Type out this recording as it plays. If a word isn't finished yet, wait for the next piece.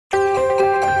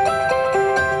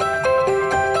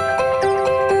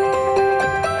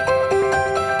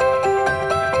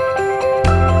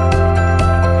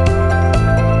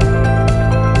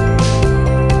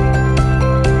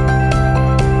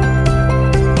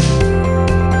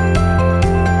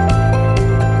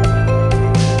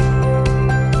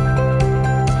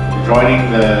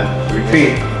joining the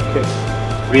retreat.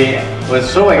 We were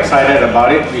so excited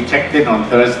about it, we checked in on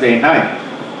Thursday night.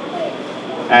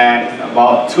 And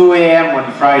about 2 a.m.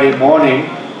 on Friday morning,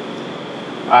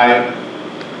 I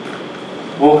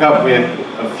woke up with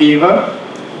a fever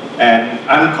and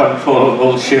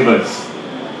uncontrollable shivers.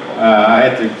 I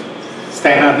had to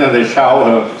stand under the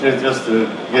shower just to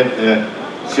get the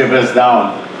shivers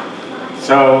down.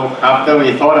 So after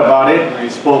we thought about it, we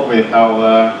spoke with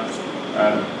our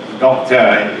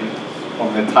doctor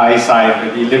from the Thai side,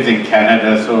 but he lives in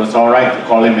Canada, so it's all right to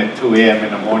call him at 2 a.m.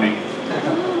 in the morning.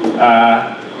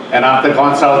 And after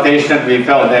consultation, we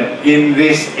felt that in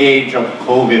this age of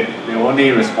COVID, the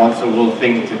only responsible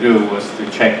thing to do was to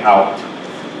check out.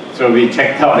 So we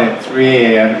checked out at 3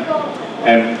 a.m.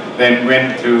 and then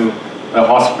went to the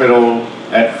hospital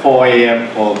at 4 a.m.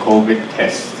 for a COVID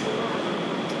test.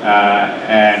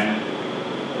 And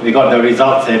we got the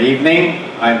results that evening.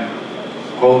 I'm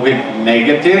COVID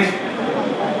negative.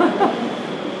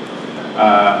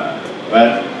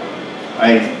 But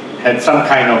I had some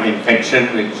kind of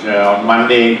infection, which on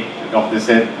Monday the doctor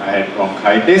said I had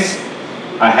bronchitis.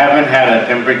 I haven't had a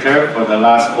temperature for the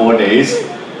last 4 days,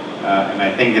 and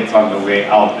I think it's on the way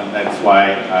out, and that's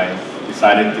why I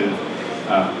decided to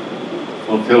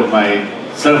fulfill my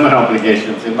sermon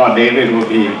obligations. If not, David will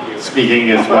be speaking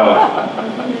as well.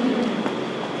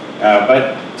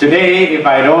 But today, if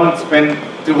I don't spend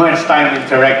too much time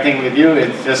interacting with you,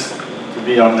 it's just to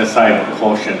be on the side of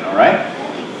caution, all right?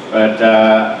 But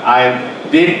I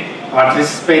did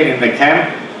participate in the camp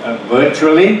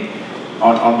virtually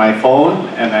on my phone,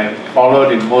 and I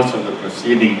followed in most of the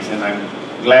proceedings, and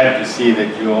I'm glad to see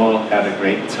that you all had a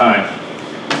great time.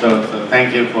 So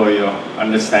thank you for your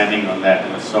understanding on that.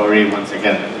 I'm sorry once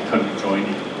again that I couldn't join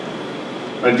you.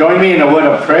 But join me in a word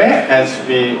of prayer as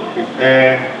we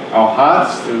prepare our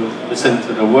hearts to listen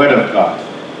to the Word of God.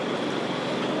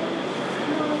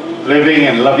 Living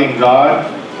and loving God,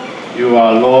 you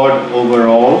are Lord over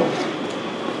all,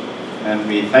 and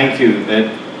we thank you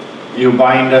that you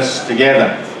bind us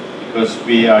together because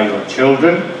we are your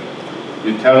children.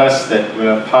 You tell us that we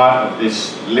are part of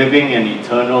this living and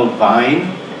eternal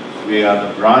vine. We are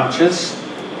the branches,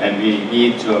 and we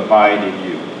need to abide in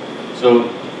you. So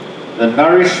the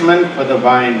nourishment for the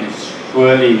vine is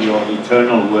surely your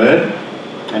eternal word.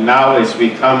 And now as we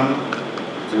come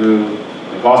to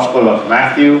the Gospel of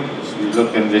Matthew, as we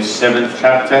look in this 7th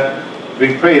chapter,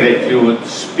 we pray that you would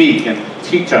speak and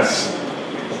teach us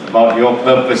about your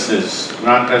purposes.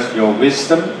 Grant us your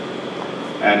wisdom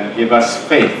and give us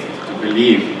faith to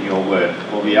believe in your word.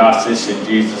 For we ask this in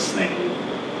Jesus' name.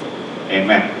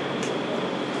 Amen.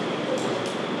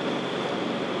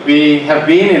 We have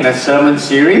been in a sermon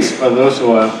series. For those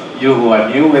who are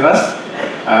new with us,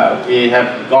 we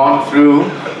have gone through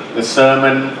the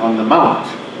Sermon on the Mount,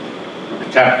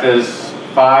 chapters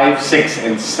 5, 6,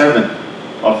 and 7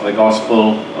 of the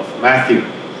Gospel of Matthew.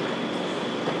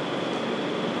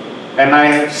 And I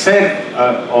have said,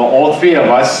 or all three of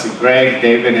us, Greg,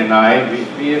 David, and I,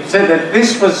 we have said that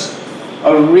this was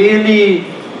a really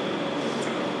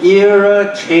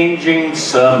era-changing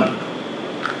sermon.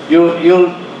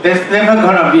 There's never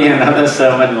going to be another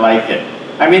sermon like it.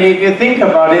 I mean, if you think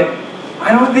about it,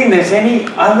 I don't think there's any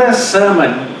other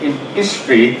sermon in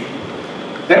history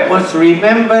that was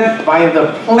remembered by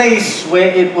the place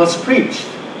where it was preached.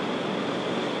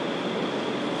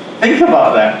 Think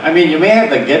about that. I mean, you may have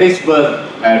the Gettysburg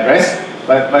Address,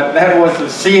 but that was the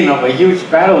scene of a huge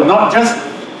battle, not just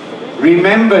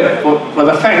remembered for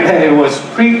the fact that it was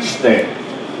preached there.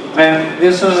 And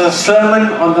this was a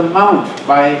Sermon on the Mount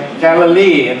by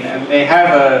Galilee, and they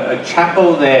have a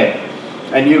chapel there.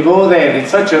 And you go there, and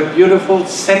it's such a beautiful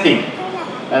setting,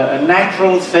 a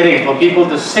natural setting for people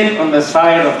to sit on the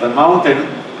side of the mountain.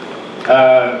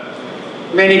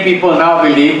 Many people now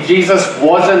believe Jesus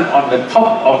wasn't on the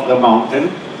top of the mountain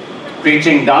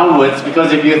preaching downwards,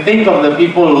 because if you think of the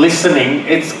people listening,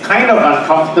 it's kind of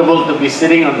uncomfortable to be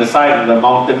sitting on the side of the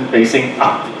mountain facing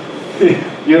up.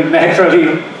 You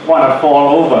naturally want to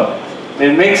fall over.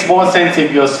 It makes more sense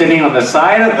if you're sitting on the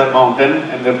side of the mountain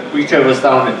and the preacher was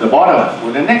down at the bottom,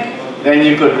 wouldn't it? Then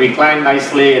you could recline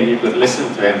nicely and you could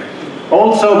listen to him.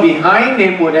 Also behind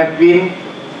him would have been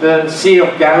the Sea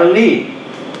of Galilee.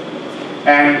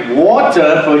 And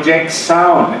water projects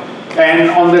sound.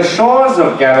 And on the shores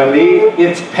of Galilee,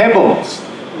 it's pebbles,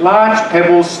 large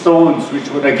pebble stones, which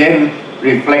would again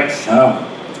reflect sound.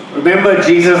 Remember,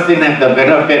 Jesus didn't have the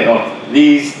benefit of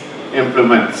these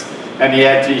implements, and he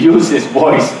had to use his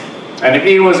voice. And if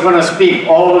he was going to speak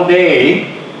all day,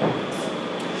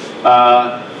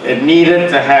 it needed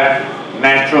to have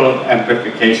natural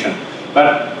amplification.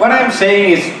 But what I'm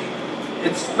saying is,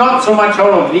 it's not so much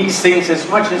all of these things as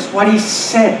much as what he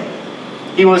said.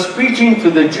 He was preaching to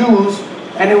the Jews,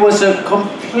 and it was a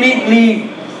completely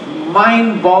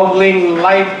mind-boggling,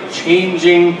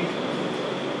 life-changing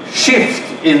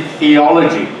shift in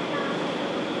theology.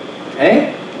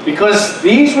 Okay? Because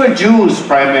these were Jews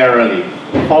primarily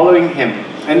following him,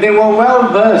 and they were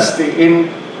well versed in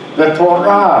the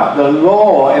Torah, the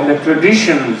law, and the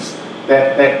traditions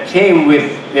that came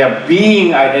with their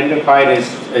being identified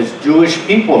as Jewish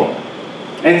people.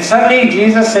 And suddenly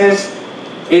Jesus says,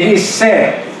 it is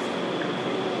said,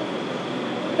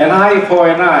 an eye for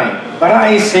an eye, but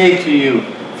I say to you,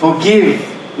 forgive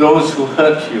those who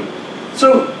hurt you.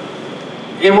 So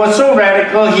it was so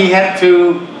radical, he had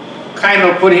to kind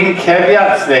of put in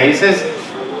caveats there. He says,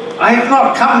 I have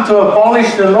not come to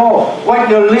abolish the law. What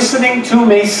you're listening to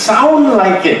may sound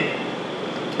like it.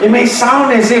 It may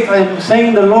sound as if I'm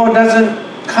saying the law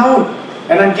doesn't count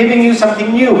and I'm giving you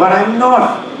something new, but I'm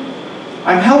not.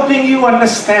 I'm helping you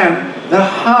understand the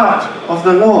heart of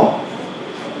the law.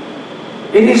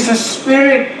 It is the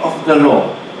spirit of the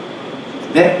law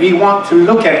that we want to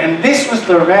look at. And this was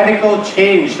the radical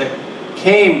change that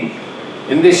came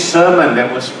in this sermon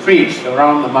that was preached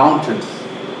around the mountains.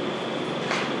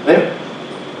 That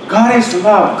God is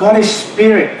love, God is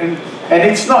spirit, and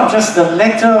it's not just the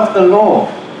letter of the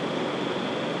law.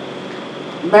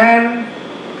 Man,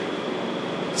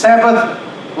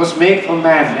 Sabbath was made for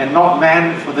man and not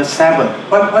man for the Sabbath.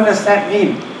 But what does that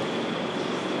mean?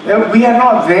 That we are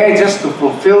not there just to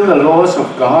fulfill the laws of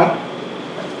God.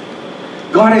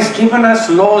 God has given us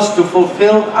laws to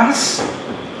fulfill us.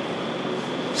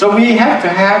 So we have to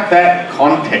have that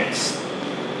context.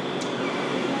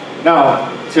 Now,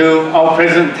 to our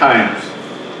present times.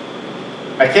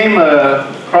 I came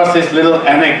across this little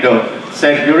anecdote. It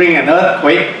said during an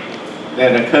earthquake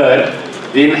that occurred,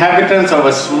 the inhabitants of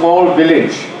a small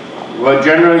village were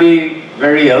generally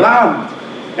very alarmed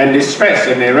and distressed,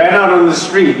 and they ran out on the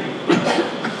street.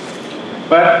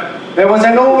 But there was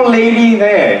an old lady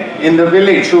there in the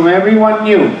village whom everyone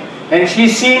knew, and she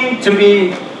seemed to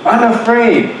be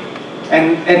unafraid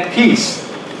and at peace.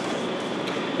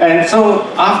 And so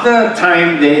after a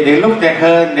time they looked at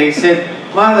her and they said,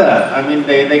 Mother, I mean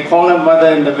they call her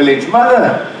Mother in the village,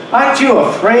 Mother, aren't you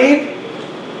afraid?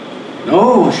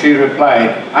 No, she replied,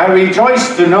 I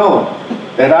rejoice to know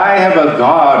that I have a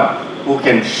God who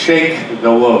can shake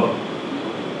the world.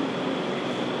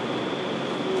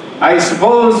 I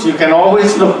suppose you can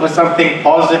always look for something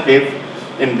positive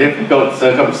in difficult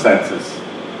circumstances.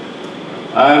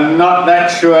 I'm not that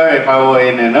sure if I were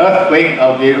in an earthquake,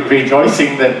 I'll be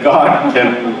rejoicing that God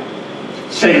can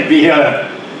shake the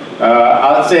earth.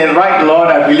 I'll say, right, Lord,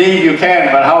 I believe you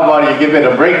can, but how about you give it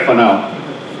a break for now?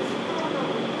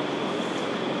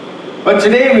 But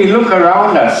today we look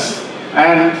around us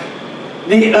and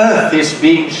the earth is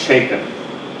being shaken.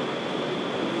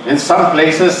 In some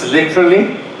places,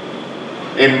 literally.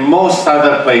 In most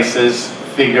other places,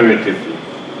 figuratively.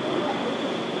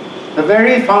 The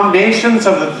very foundations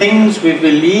of the things we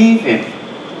believe in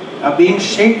are being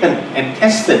shaken and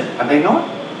tested, are they not?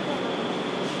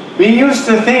 We used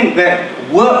to think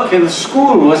that work in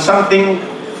school was something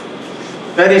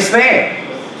that is there,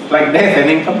 like death and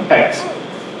income tax.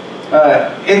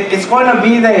 It's going to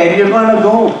be there and you're going to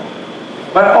go.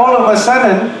 But all of a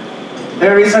sudden,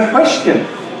 there is a question.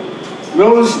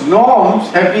 Those norms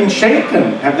have been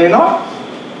shaken, have they not?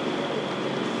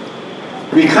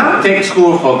 We can't take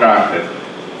school for granted.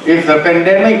 If the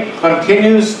pandemic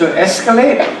continues to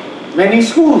escalate, many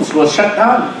schools will shut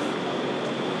down.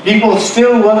 People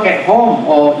still work at home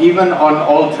or even on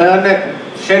alternate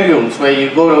schedules where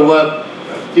you go to work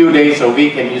a few days a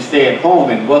week and you stay at home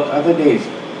and work other days.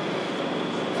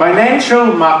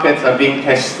 Financial markets are being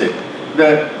tested.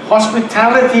 The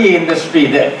hospitality industry,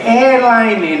 the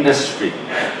airline industry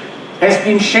has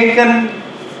been shaken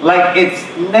like it's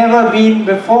never been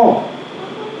before.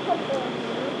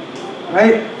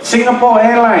 Right? Singapore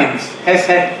Airlines has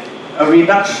had a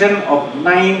reduction of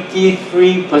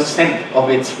 93% of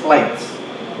its flights.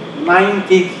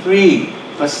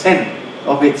 93%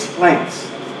 of its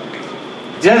flights.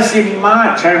 Just in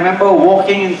March, I remember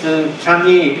walking into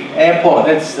Changi Airport,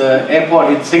 that's the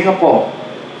airport in Singapore.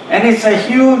 And it's a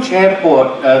huge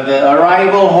airport, the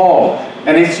arrival hall,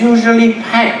 and it's usually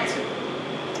packed.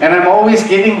 And I'm always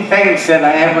giving thanks that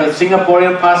I have a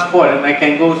Singaporean passport and I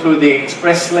can go through the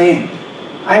express lane.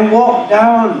 I walked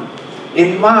down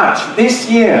in March this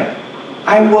year.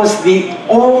 I was the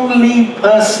only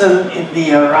person in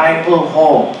the arrival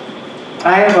hall.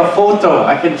 I have a photo,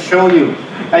 I can show you.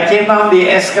 I came down the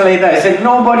escalator, I said,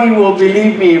 nobody will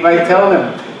believe me if I tell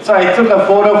them. So I took a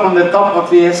photo from the top of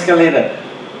the escalator.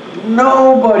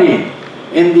 Nobody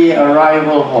in the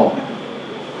arrival hall.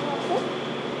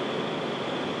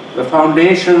 The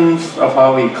foundations of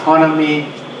our economy,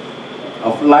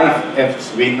 of life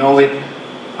as we know it,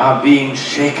 are being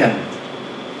shaken.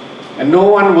 And no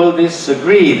one will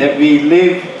disagree that we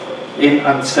live in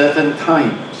uncertain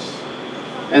times.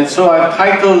 And so I've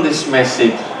titled this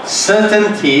message,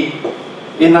 Certainty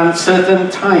in Uncertain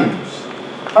Times.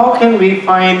 How can we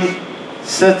find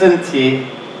certainty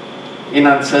in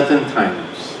uncertain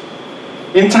times?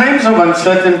 In times of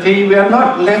uncertainty, we are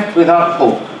not left without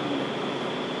hope.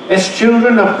 As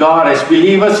children of God, as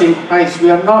believers in Christ, we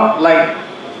are not like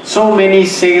so many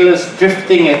sailors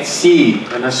drifting at sea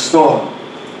in a storm.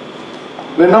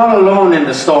 We're not alone in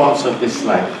the storms of this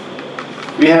life.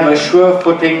 We have a sure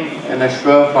footing and a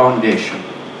sure foundation.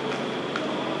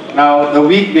 Now, the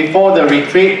week before the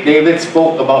retreat, David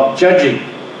spoke about judging,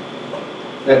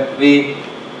 that we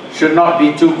should not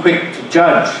be too quick to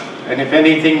judge, and if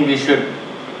anything, we should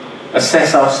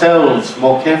assess ourselves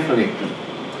more carefully.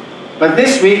 But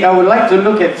this week, I would like to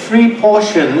look at 3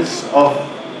 portions of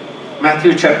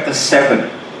Matthew chapter 7.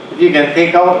 If you can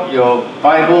take out your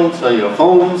Bibles or your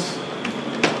phones.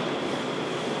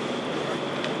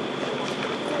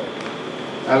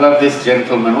 I love this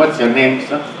gentleman. What's your name,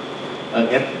 sir?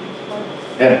 Again?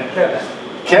 Yeah.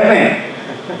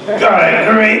 Kevin. Got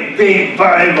a great big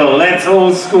Bible. That's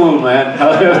old school, man.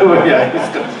 Hallelujah.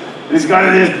 He's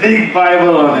got this big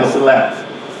Bible on his lap.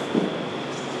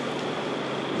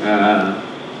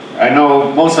 I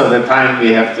know most of the time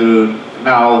we have to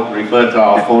now refer to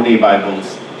our phony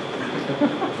Bibles.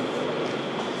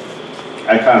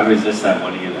 I can't resist that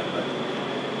one either.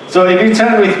 So if you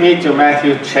turn with me to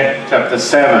Matthew chapter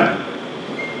 7,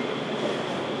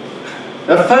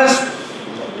 the first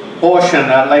portion,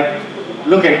 I'd like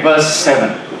look at verse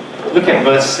 7. Look at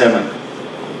verse 7.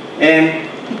 And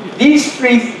these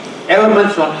 3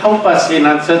 elements will help us in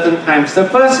uncertain times. The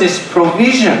first is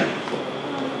provision.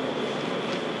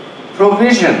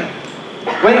 Provision.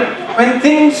 When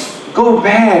things go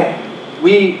bad,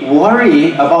 we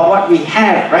worry about what we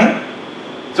have, right?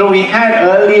 So we had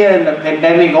earlier in the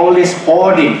pandemic all this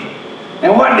hoarding.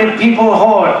 And what did people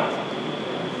hoard?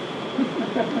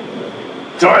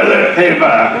 Toilet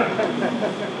paper.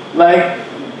 Like,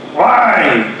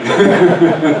 why?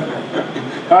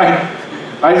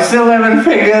 I still haven't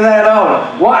figured that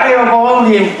out. Why of all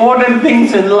the important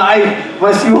things in life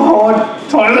must you hoard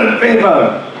toilet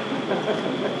paper?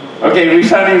 Okay, we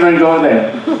shan't even go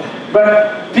there.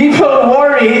 But people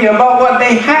worry about what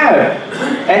they have.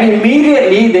 And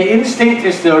immediately the instinct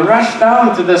is to rush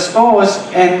down to the stores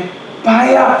and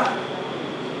buy up.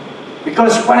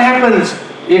 Because what happens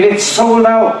if it's sold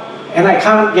out and I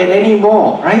can't get any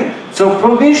more, right? So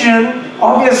provision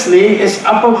obviously is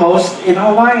uppermost in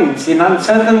our minds in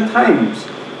uncertain times.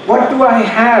 What do I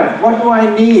have? What do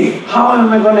I need? How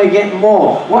am I going to get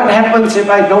more? What happens if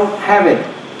I don't have it?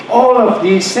 All of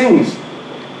these things.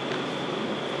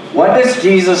 What does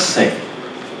Jesus say?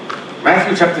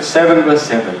 Matthew chapter 7 verse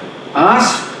 7.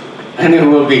 Ask and it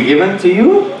will be given to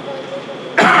you.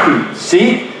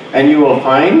 Seek and you will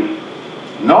find.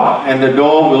 Knock and the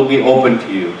door will be open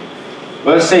to you.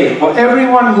 Verse 8. For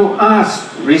everyone who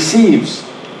asks receives.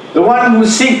 The one who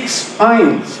seeks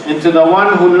finds. And to the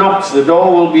one who knocks the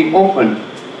door will be opened.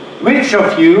 Which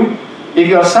of you, if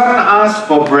your son asks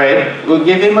for bread, will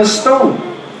give him a stone?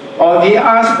 Or if he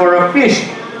asks for a fish,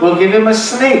 will give him a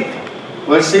snake?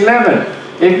 Verse 11.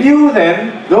 If you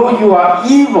then, though you are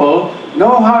evil,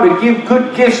 know how to give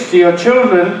good gifts to your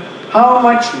children, how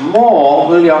much more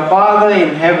will your Father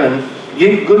in heaven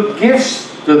give good gifts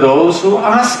to those who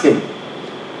ask him?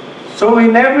 So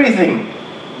in everything,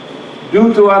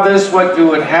 do to others what you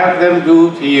would have them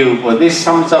do to you, for this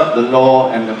sums up the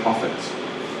law and the prophets.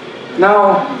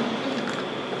 Now,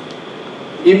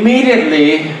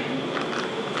 immediately,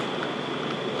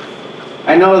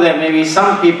 I know there may be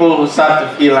some people who start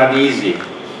to feel uneasy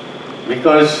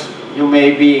because you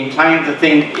may be inclined to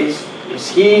think, is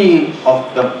he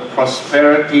of the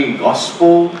prosperity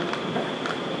gospel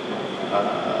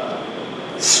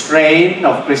strain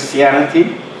of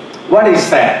Christianity? What is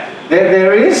that?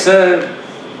 There is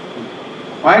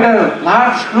quite a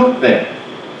large group there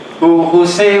who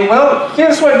say, well,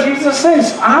 here's what Jesus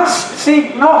says, ask,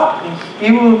 seek, knock.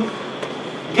 He will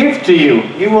give to you.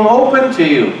 He will open to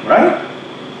you, right?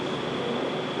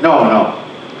 No.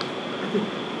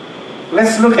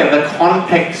 Let's look at the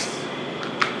context.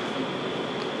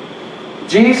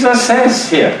 Jesus says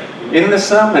here in the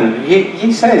sermon,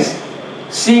 he says,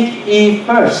 seek ye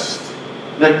first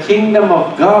the kingdom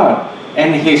of God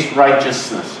and his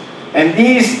righteousness, and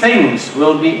these things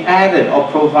will be added or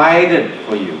provided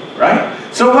for you, right?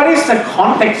 So what is the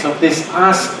context of this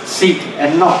ask, seek,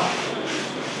 and knock?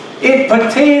 It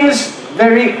pertains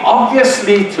very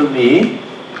obviously to me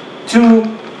to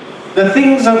the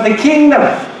things of the kingdom.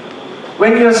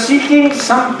 When you're seeking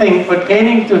something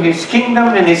pertaining to His kingdom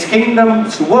and His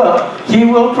kingdom's work, He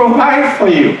will provide for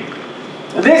you.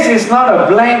 This is not a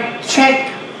blank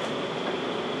check.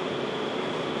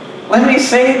 Let me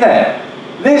say that.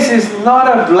 This is not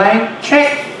a blank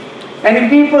check. And if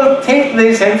people take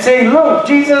this and say, look,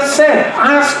 Jesus said,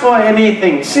 ask for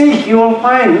anything, seek, you will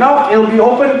find, knock, it will be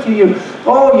open to you.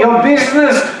 Oh, your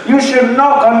business, you should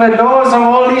knock on the doors of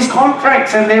all these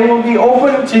contracts and they will be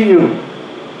open to you.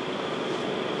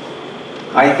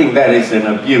 I think that is an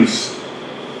abuse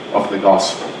of the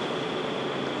gospel.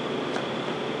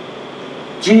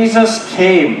 Jesus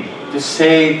came to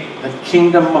say the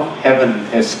kingdom of heaven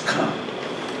has come.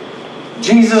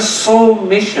 Jesus' sole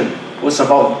mission was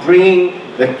about bringing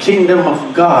the kingdom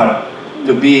of God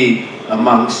to be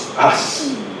amongst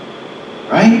us.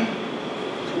 Right?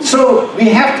 So we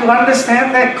have to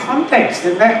understand that context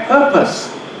and that purpose.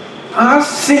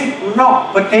 Ask, seek,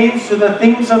 knock pertains to the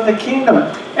things of the kingdom.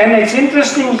 And it's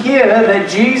interesting here that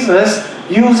Jesus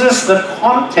uses the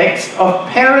context of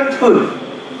parenthood.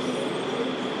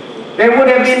 There would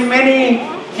have been many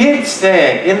kids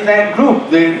there in that group.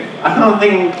 I don't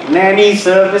think nanny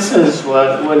services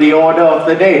were the order of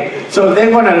the day. So they're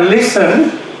going to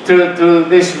listen to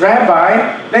this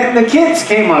rabbi. Then the kids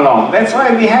came along. That's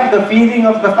why we have the feeding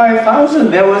of the 5,000.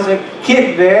 There was a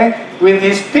kid there with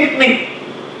his picnic,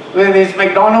 with his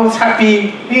McDonald's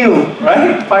Happy Meal,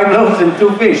 right? 5 loaves and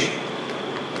 2 fish.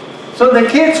 So the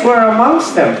kids were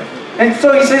amongst them. And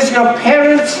so he says, your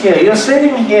parents here, you're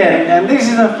sitting here, and this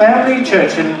is a family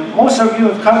church, and most of you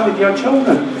have come with your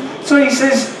children. So he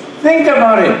says, think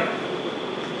about it.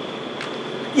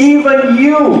 Even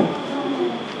you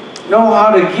know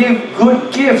how to give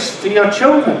good gifts to your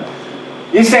children.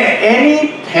 Is there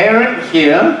any parent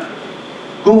here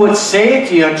who would say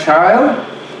to your child,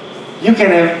 you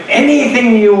can have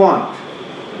anything you want?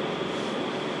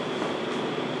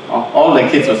 All the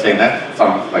kids are saying that.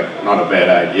 Sounds like not a bad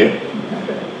idea.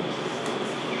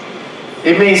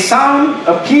 It may sound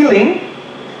appealing,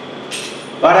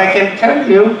 but I can tell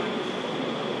you,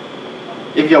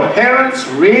 if your parents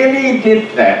really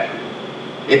did that,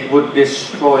 it would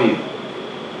destroy you.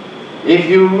 If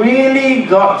you really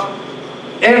got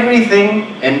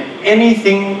everything and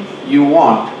anything you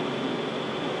want,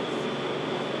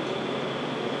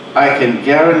 I can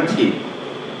guarantee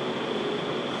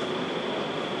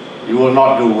you will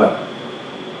not do well.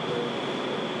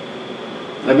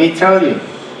 Let me tell you,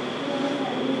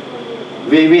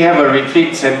 we have a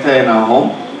retreat center in our home,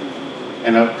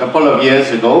 and a couple of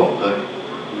years ago,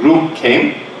 a group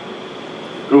came,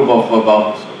 group of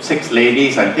about 6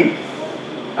 ladies, I think,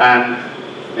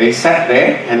 and they sat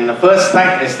there, and the first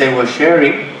night as they were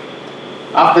sharing,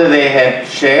 after they had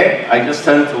shared, I just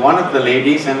turned to one of the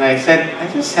ladies and I said, I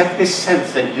just have this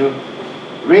sense that you're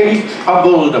really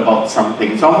troubled about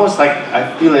something. It's almost like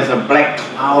I feel there's a black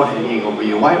cloud hanging over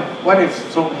you. What is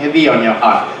so heavy on your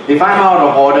heart? If I'm out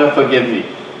of order, forgive me.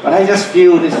 But I just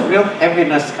feel this real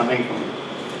heaviness coming from you.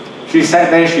 She sat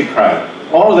there, she cried.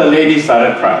 All the ladies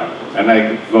started crying. And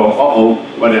I go, uh-oh,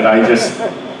 what did I just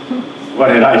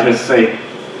say?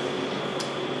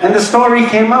 And the story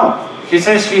came out. She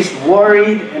says she's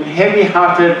worried and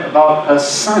heavy-hearted about her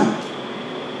son.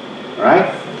 Right?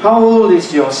 How old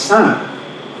is your son?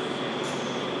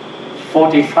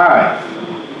 45.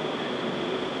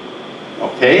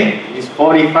 Okay, he's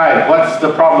 45. What's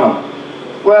the problem?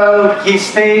 Well, he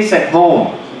stays at home,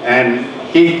 and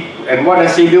what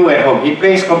does he do at home? He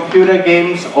plays computer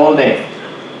games all day.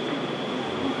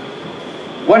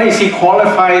 What is he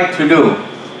qualified to do?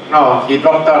 No, he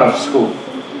dropped out of school.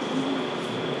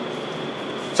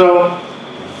 So,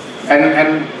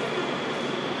 and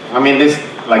I mean, this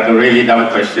is like a really dumb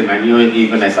question. I knew it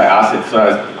even as I asked it. So I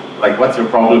was like, what's your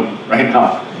problem right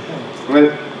now?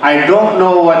 Well, I don't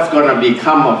know what's going to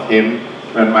become of him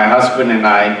when my husband and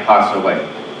I pass away.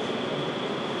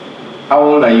 How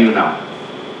old are you now?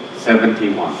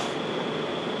 71.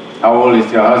 How old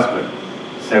is your husband?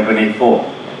 74.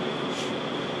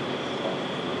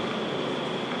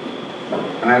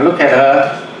 And I look at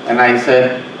her and I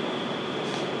said,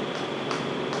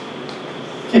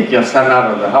 kick your son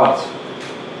out of the house.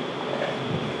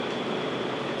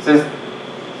 Says,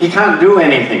 he can't do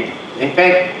anything. In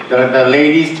fact, the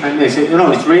ladies, they said, you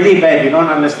know, it's really bad, you don't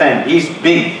understand. He's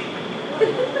big.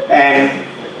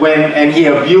 And he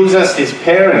abuses his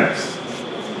parents.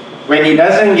 When he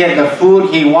doesn't get the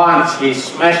food he wants, he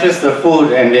smashes the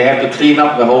food and they have to clean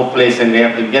up the whole place and they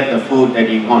have to get the food that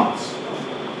he wants.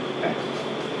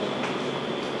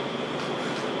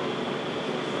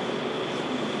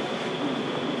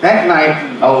 that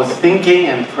night I was thinking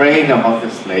and praying about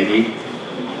this lady,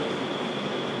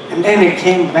 and then it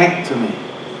came back to me.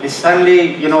 It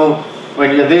suddenly, you know,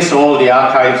 when you're this old, the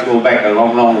archives go back a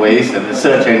long, long ways, and the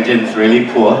search engine's really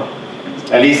poor.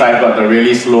 At least I've got the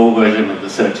really slow version of the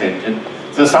search engine.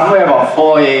 So somewhere about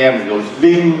 4 a.m. it goes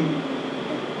ding.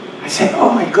 I said,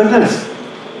 oh my goodness,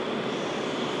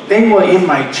 they were in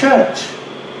my church.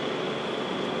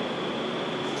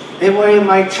 They were in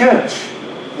my church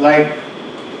like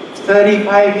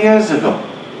 35 years ago.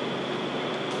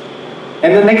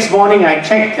 And the next morning I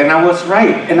checked and I was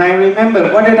right. And I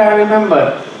remembered, what did I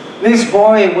remember? This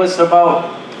boy was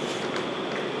about,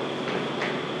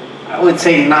 I would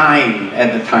say 9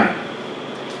 at the time.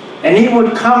 And he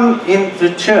would come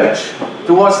into church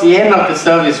towards the end of the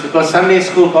service because Sunday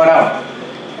school got out.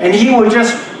 And he would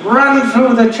just run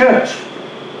through the church.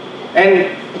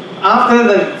 And after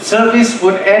the service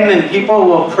would end and people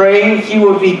were praying, he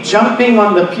would be jumping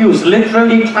on the pews,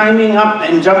 literally climbing up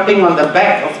and jumping on the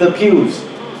back of the pews.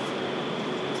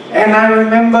 And I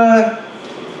remember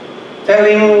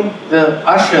telling the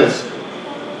ushers,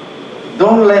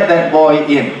 don't let that boy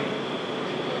in.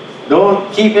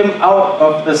 Don't keep him out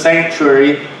of the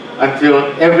sanctuary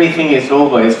until everything is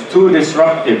over. It's too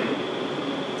disruptive.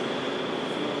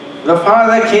 The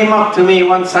father came up to me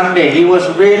one Sunday. He was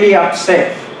really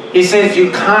upset. He says,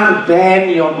 you can't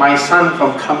ban my son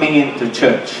from coming into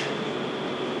church.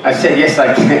 I said, yes,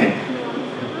 I can.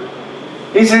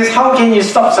 He says, how can you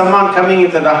stop someone coming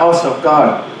into the house of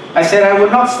God? I said, I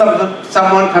would not stop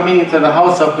someone coming into the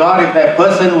house of God if that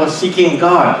person was seeking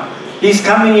God. He's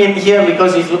coming in here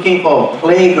because he's looking for a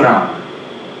playground.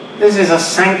 This is a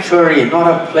sanctuary, not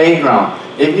a playground.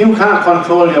 If you can't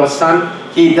control your son,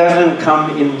 he doesn't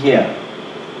come in here.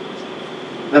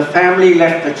 The family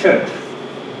left the church.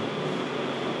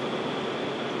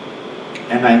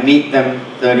 And I meet them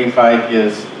 35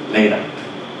 years later.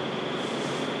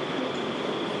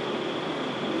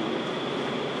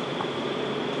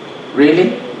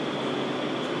 Really?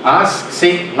 Ask,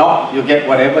 seek, knock, you get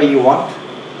whatever you want.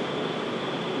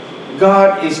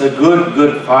 God is a good,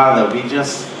 good Father.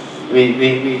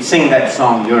 We sing that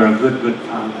song, you're a good, good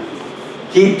Father.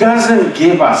 He doesn't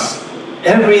give us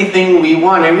everything we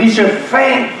want, and we should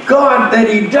thank God that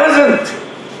He doesn't.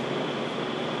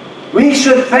 We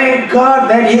should thank God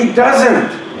that He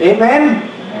doesn't. Amen?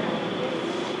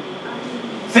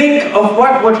 Think of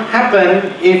what would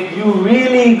happen if you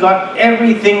really got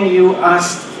everything you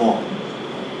asked for.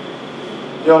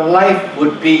 Your life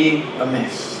would be a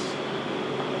mess.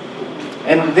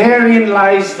 And therein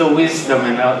lies the wisdom,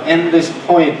 and I'll end this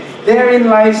point. Therein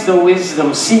lies the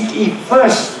wisdom. Seek ye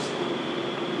first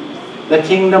the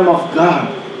kingdom of God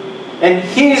and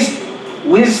His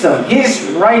wisdom,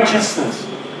 His righteousness.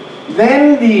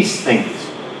 Then these things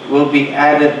will be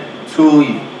added to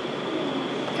you.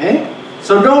 Okay?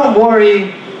 So don't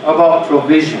worry about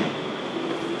provision.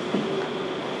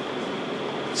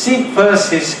 Seek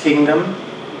first His kingdom,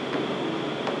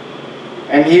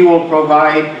 and He will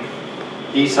provide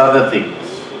these other things.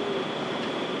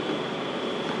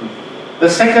 The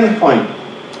second point,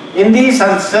 in these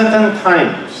uncertain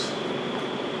times,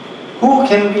 who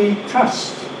can we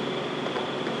trust?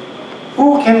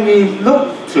 Who can we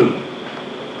look to?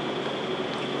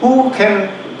 Who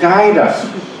can guide us?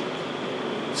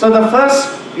 So the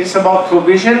first is about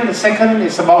provision, the second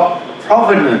is about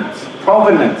provenance.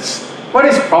 Provenance. What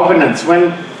is provenance?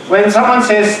 When someone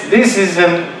says, this is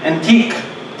an antique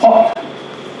pot,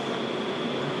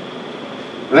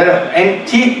 the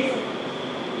antique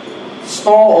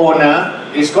store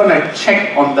owner is going to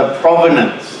check on the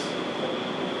provenance.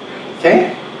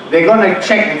 Okay? They're going to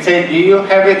check and say, do you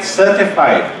have it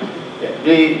certified?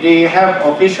 Do you have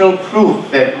official proof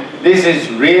that this is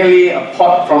really a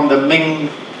pot from the Ming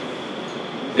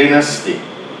dynasty?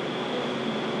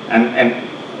 And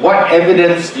what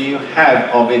evidence do you have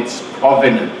of its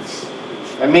provenance?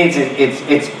 That means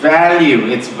its value,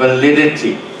 its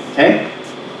validity. Okay?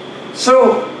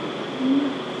 So,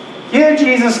 here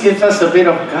Jesus gives us a bit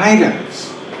of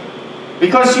guidance.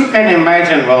 Because you can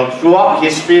imagine, well, throughout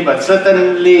history, but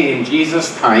certainly in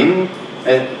Jesus' time,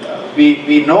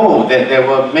 we know that there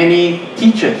were many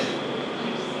teachers.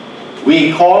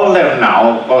 We call them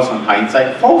now, of course, on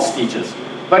hindsight, false teachers.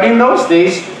 But in those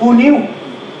days, who knew?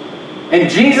 And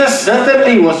Jesus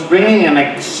certainly was bringing an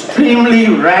extremely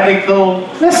radical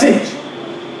message.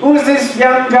 Who's this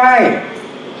young guy?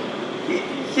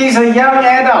 He's a young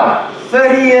adult,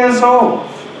 30 years old.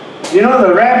 You know,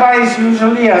 the rabbis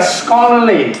usually are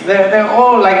scholarly. They're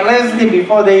all like Leslie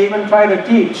before they even try to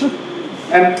teach.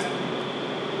 And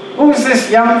who's this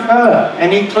young fella?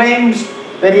 And he claims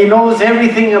that he knows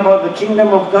everything about the kingdom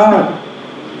of God.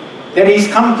 that he's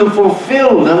come to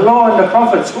fulfill the law and the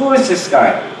prophets. Who is this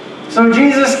guy? So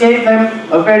Jesus gave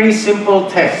them a very simple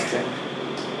test.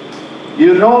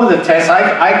 You know the test,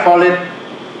 I call it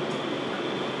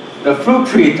the fruit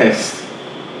tree test.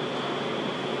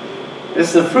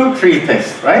 It's the fruit tree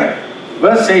test, right?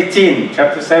 Verse 18,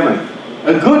 chapter 7.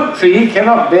 A good tree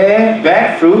cannot bear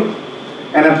bad fruit,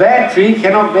 and a bad tree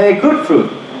cannot bear good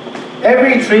fruit.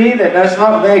 Every tree that does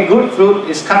not bear good fruit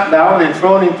is cut down and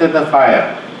thrown into the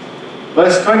fire.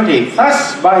 Verse 20,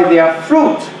 thus by their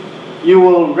fruit you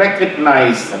will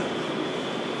recognize them.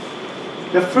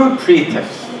 The fruit tree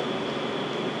test.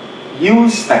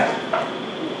 Use that.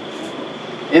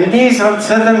 In these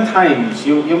uncertain times,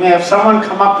 you may have someone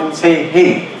come up and say,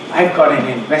 hey, I've got an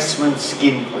investment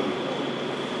scheme for you.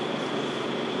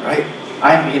 Right?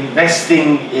 I'm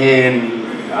investing in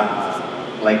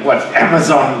like what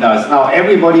Amazon does. Now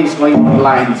everybody is going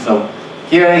online, so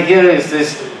here is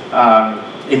this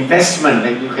investment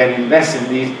that you can invest in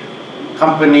these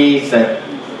companies that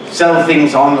sell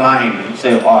things online. And you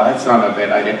say, oh, that's not a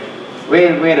bad idea.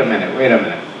 Wait a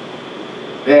minute.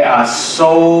 There are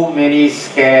so many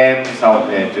scams out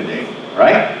there today,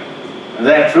 right? Is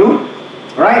that true?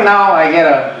 Right now I get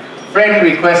a friend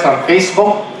request on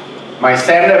Facebook. My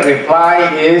standard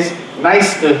reply is,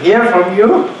 nice to hear from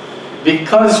you.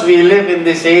 Because we live in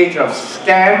this age of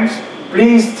scams,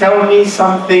 please tell me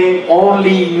something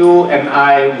only you and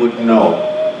I would know.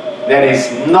 That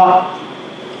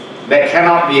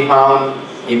cannot be found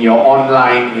in your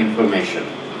online information.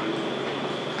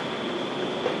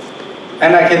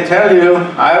 And I can tell you,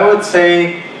 I would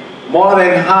say more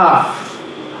than half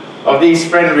of these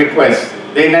friend requests,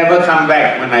 they never come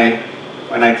back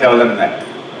when I tell them that.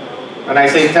 When I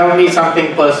say, tell me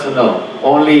something personal,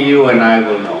 only you and I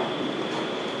will know.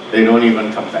 They don't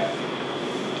even come back.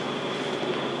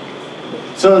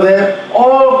 So there are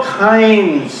all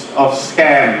kinds of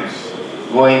scams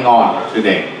going on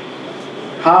today.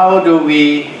 How do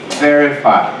we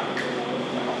verify?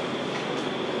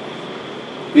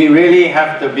 We really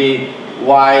have to be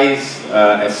wise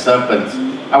as serpents.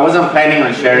 I wasn't planning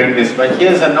on sharing this, but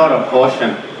here's a note of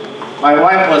caution. My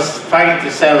wife was trying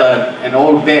to sell an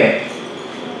old bed.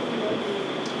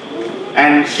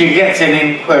 And she gets an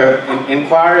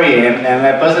inquiry, and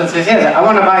that person says, yes, I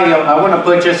want to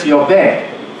purchase your bed.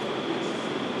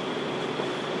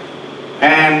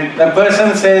 And the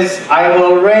person says, I've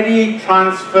already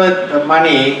transferred the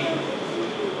money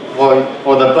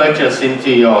for the purchase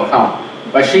into your account.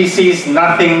 But she sees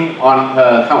nothing on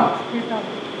her account.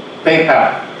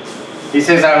 PayPal. He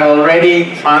says, I've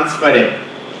already transferred it.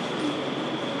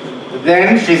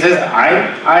 Then she says,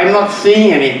 I'm not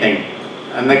seeing anything.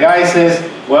 And the guy says,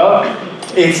 well,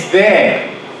 it's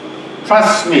there.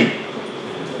 Trust me.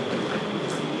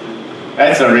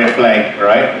 That's a red flag,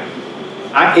 right?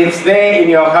 It's there in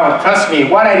your account. Trust me.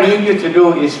 What I need you to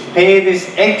do is pay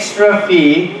this extra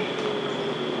fee.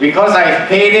 Because I've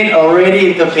paid it already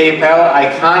into PayPal, I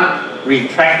can't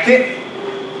retract it.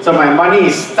 So my money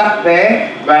is stuck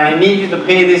there, but I need you to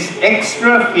pay this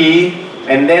extra fee,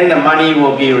 and then the money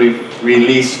will be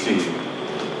released to you.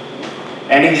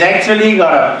 And he's actually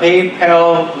got a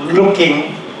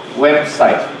PayPal-looking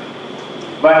website.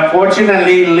 But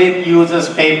fortunately, Lynn uses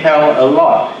PayPal a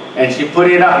lot. And she put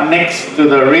it up next to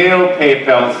the real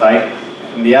PayPal site.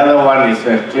 And the other one is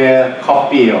a clear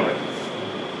copy of it.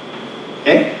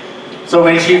 Okay? So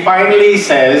when she finally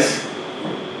says,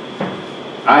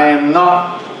 I am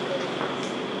not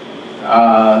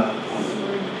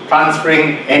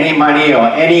transferring any money or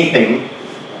anything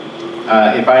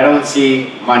if I don't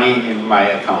see money in my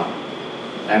account.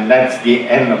 And that's the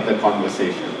end of the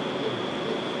conversation.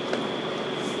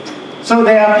 So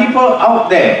there are people out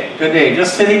there today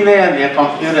just sitting there on their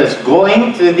computers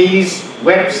going to these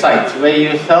websites where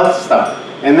you sell stuff.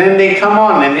 And then they come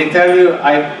on and they tell you,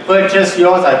 I purchased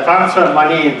yours, I transferred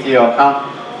money into your account,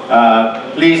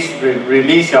 please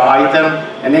release your item.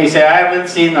 And they say, I haven't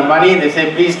seen the money. They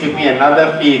say, please give me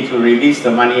another fee to release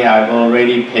the money I've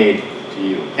already paid to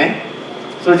you. Okay?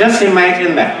 So just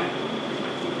imagine that.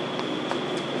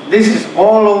 This is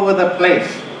all over the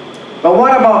place. But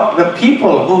what about the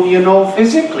people whom you know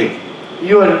physically?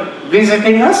 You are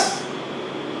visiting us?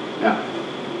 Yeah.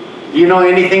 Do you know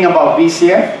anything about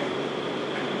BCF?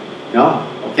 No?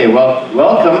 Okay, well,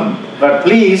 welcome, but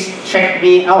please check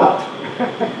me out.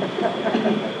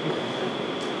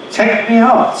 Check me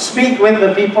out. Speak with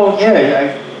the people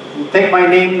here. Take my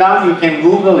name down, you can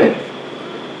Google it.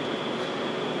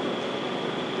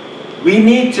 We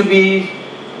need to be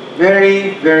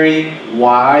very, very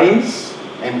wise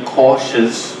and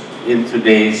cautious in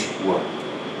today's world.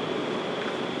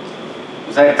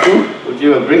 Is that true? Would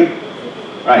you agree?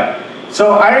 Right.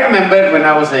 So I remember when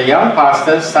I was a young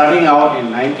pastor starting out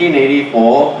in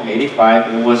 1984,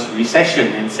 85, it was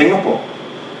recession in Singapore.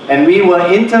 And we were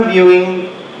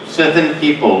interviewing certain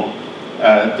people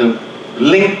to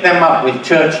link them up with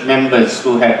church members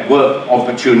who had work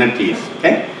opportunities,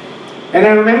 okay? And I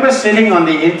remember sitting on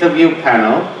the interview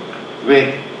panel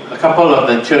with a couple of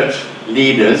the church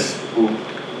leaders who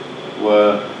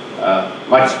were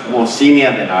much more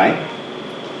senior than I.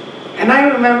 And I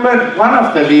remember one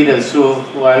of the leaders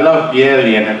who I love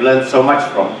dearly and have learned so much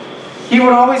from, he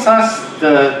would always ask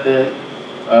the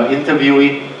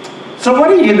interviewee, so what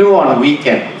do you do on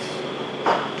weekends?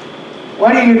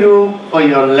 What do you do for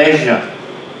your leisure?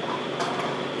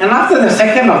 And after the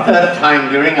second or third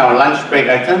time during our lunch break,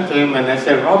 I turned to him and I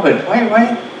said, Robert,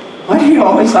 why do you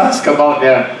always ask about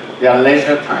their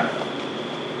leisure time?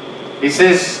 He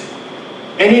says,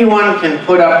 anyone can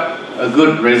put up a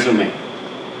good resume.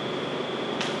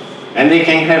 And they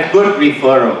can have good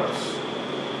referrals.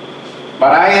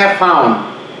 But I have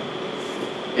found,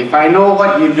 if I know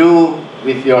what you do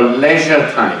with your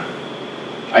leisure time,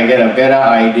 I get a better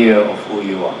idea of who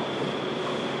you are.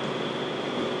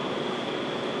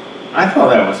 I thought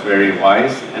that was very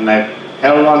wise, and I've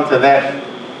held on to that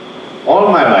all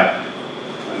my life.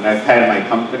 When I've had my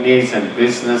companies and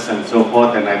business and so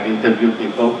forth, and I've interviewed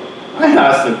people, I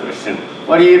ask the question,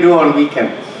 what do you do on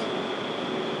weekends?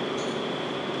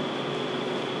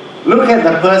 Look at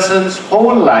the person's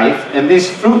whole life, and this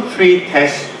fruit tree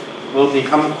test will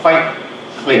become quite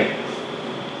clear.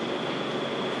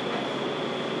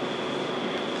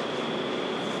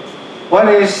 What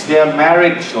is their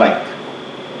marriage like?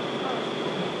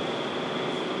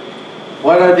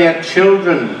 What are their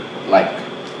children like?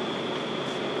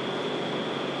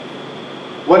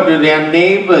 What do their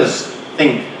neighbors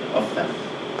think of them?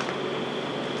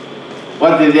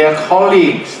 What do their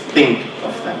colleagues think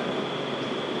of them?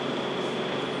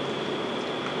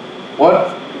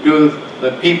 What do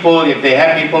the people, if they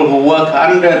have people who work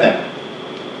under them,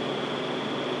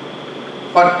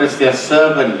 what does their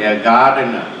servant, their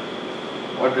gardener,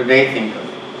 what do they think of?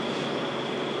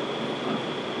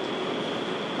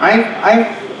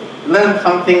 I've learned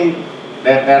something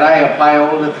that I apply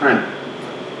all the time.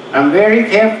 I'm very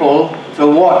careful to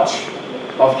watch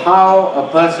of how a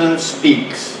person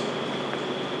speaks.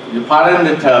 You pardon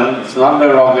the term, it's not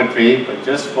derogatory, but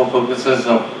just for purposes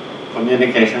of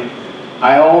communication.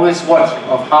 I always watch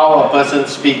of how a person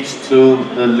speaks to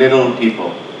the little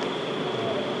people.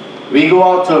 We go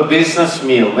out to a business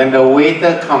meal. When the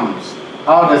waiter comes,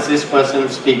 how does this person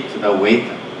speak to the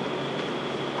waiter?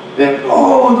 Then,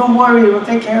 oh, don't worry, we'll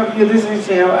take care of you. This is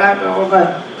here.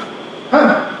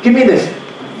 Huh, give me this.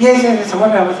 Yes,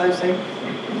 what was I saying?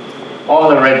 All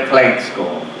the red flags go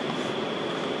off.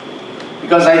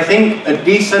 Because I think a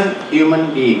decent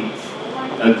human being,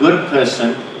 a good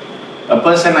person, a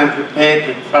person I'm prepared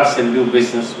to trust and do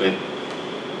business with,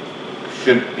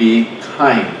 should be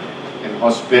kind and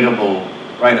hospitable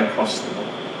right across the board.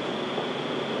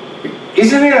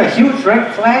 Isn't it a huge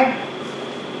red flag?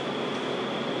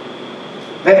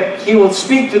 That he will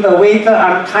speak to the waiter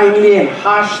unkindly and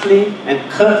harshly and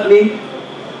curtly.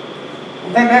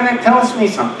 Then it tells me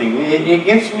something. It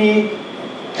gives me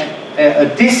a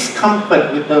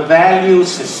discomfort with the value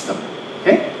system.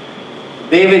 Okay?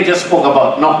 David just spoke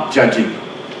about not judging.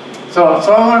 So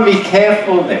I want to be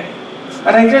careful there.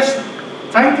 But I just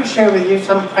trying to share with you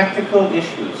some practical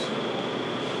issues.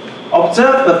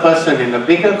 Observe the person in a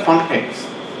bigger context.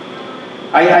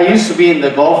 I used to be in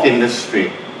the golf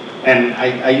industry, and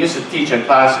I used to teach a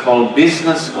class called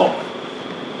business golf.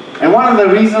 And one of the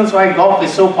reasons why golf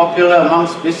is so popular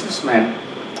amongst businessmen,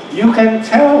 you can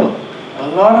tell a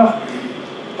lot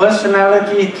of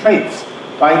personality traits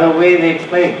by the way they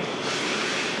play.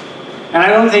 And I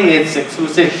don't think it's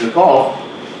exclusive to golf.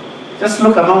 Just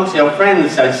look amongst your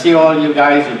friends. I see all you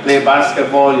guys, you play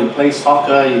basketball, you play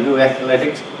soccer, you do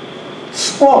athletics.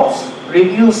 Sports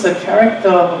reveals the character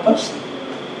of a person.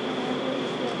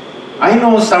 I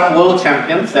know some world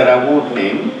champions that I won't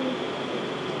name,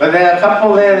 but there are a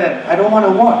couple there that I don't want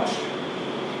to watch.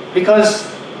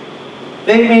 Because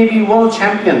they may be world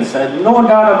champions, and no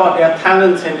doubt about their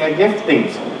talents and their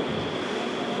giftings.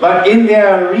 But in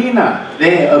their arena,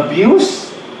 they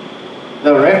abuse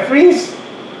the referees,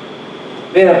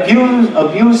 they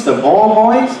abuse the ball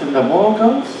boys and the ball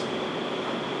girls.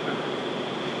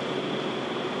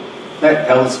 That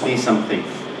tells me something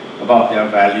about their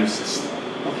value system.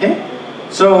 Okay?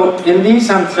 So in these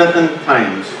uncertain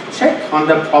times, check on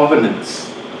the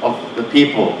provenance of the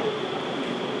people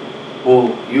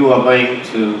who you are going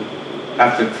to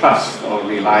have to trust or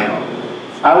rely on.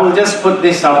 I will just put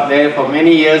this out there. For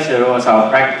many years it was our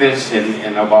practice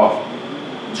in about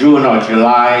June or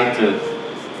July to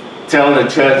tell the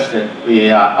church that we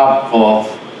are up for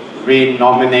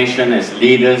re-nomination as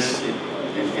leaders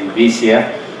in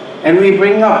BCF. And we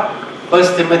bring up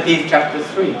 1 Timothy chapter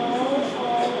 3.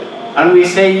 And we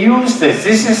say, use this.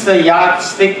 This is the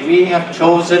yardstick we have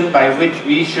chosen by which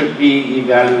we should be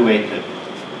evaluated.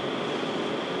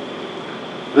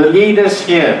 The leaders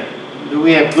here, do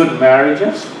we have good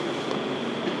marriages?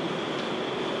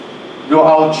 Do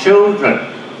our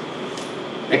children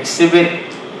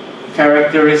exhibit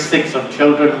characteristics of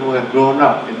children who have grown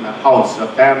up in a house, a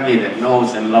family that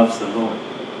knows and loves the Lord?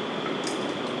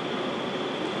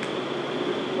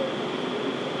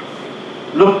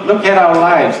 Look at our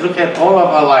lives. Look at all of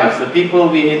our lives, the people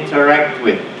we interact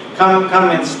with. Come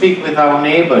and speak with our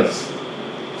neighbors.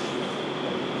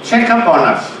 Check up on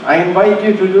us. I invite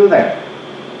you to do that.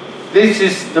 This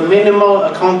is the minimal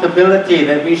accountability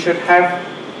that we should have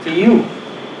to you.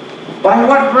 By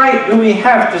what right do we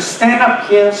have to stand up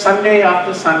here Sunday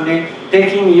after Sunday,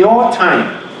 taking your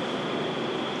time?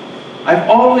 I've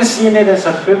always seen it as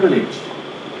a privilege.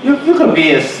 You could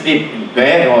be asleep in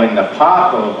bed or in the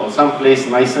park or someplace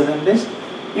nicer than this.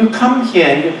 You come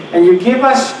here and you give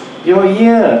us your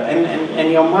ear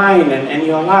and your mind and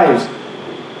your lives.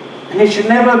 And it should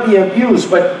never be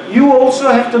abused, but you also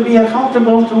have to be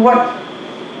accountable to what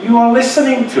you are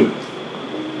listening to.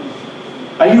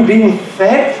 Are you being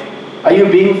fed? Are you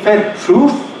being fed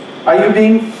truth? Are you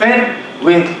being fed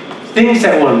with things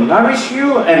that will nourish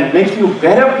you and make you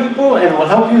better people and will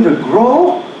help you to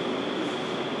grow?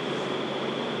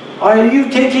 Or are you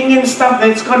taking in stuff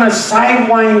that's going to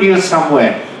sidewind you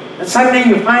somewhere? And suddenly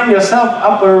you find yourself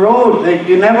up a road that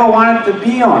you never wanted to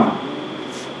be on.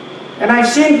 And I've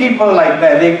seen people like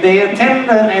that. They attend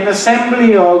an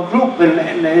assembly or a group,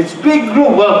 and it's a big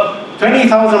group. Well,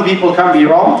 20,000 people can't be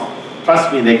wrong.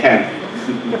 Trust me, they can.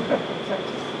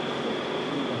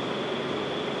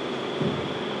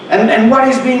 And what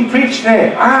is being preached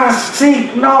there? Ask,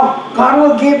 seek, knock. God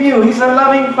will give you. He's a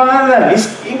loving Father.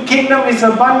 His kingdom is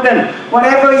abundant.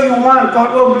 Whatever you want,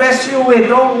 God will bless you with.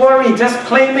 Don't worry. Just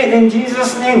claim it in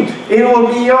Jesus' name. It will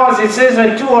be yours. It says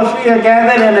when 2 or 3 are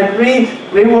gathered and agree,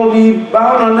 they will be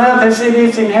bound on earth as it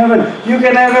is in heaven. You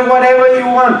can have it whatever you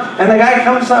want. And the guy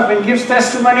comes up and gives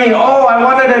testimony. Oh, I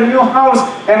wanted a new house.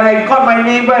 And I got my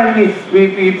neighbor and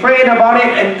we prayed about it.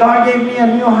 And God gave me a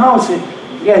new house.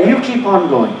 Yeah, you keep on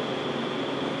going.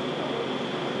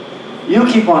 You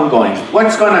keep on going.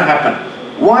 What's going to happen?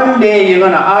 One day you're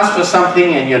going to ask for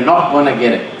something and you're not going to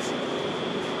get it.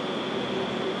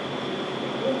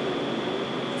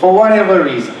 For whatever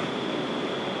reason.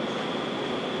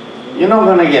 You're not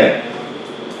going to get it.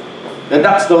 The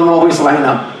ducks don't always line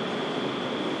up.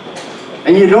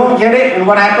 And you don't get it, and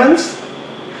what happens?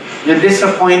 You're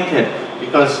disappointed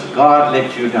because God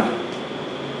let you down.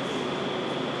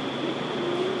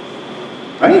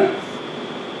 Right?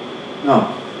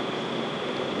 No.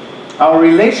 Our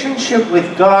relationship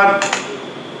with God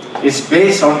is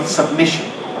based on submission.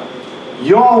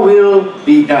 Your will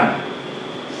be done,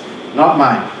 not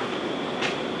mine.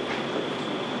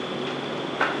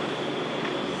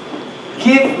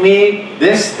 Give me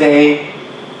this day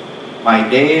my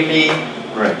daily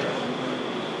bread.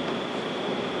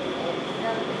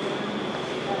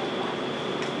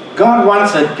 God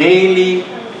wants a daily,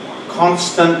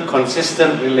 constant,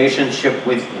 consistent relationship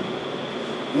with Him.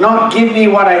 Not give me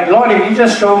what Lord, if you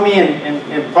just show me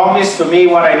and promise to me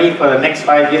what I need for the next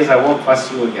 5 years, I won't fuss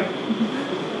you again.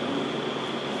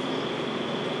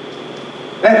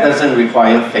 That doesn't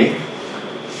require faith.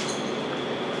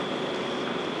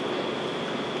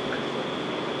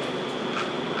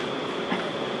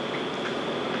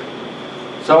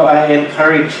 So I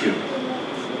encourage you,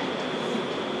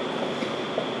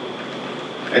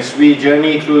 as we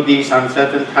journey through these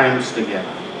uncertain times together,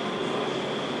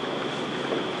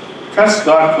 trust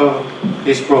God for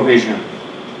His provision.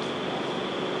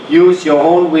 Use your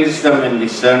own wisdom and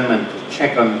discernment to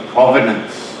check on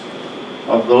provenance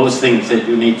of those things that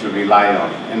you need to rely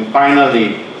on. And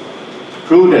finally,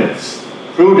 prudence.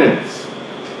 Prudence.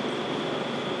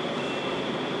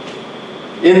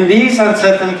 In these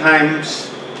uncertain times,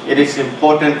 it is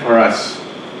important for us,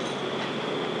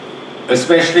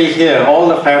 especially here, all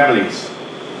the families.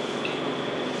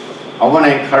 I want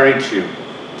to encourage you.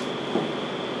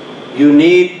 You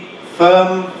need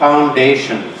firm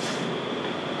foundations,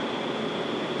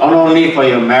 not only for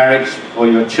your marriage, for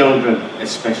your children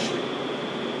especially.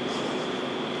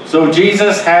 So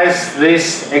Jesus has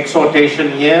this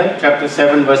exhortation here, chapter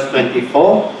 7, verse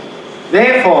 24.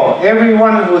 Therefore,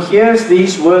 everyone who hears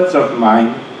these words of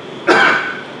mine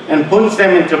and puts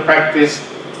them into practice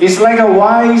is like a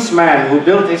wise man who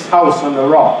built his house on the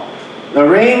rock. The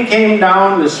rain came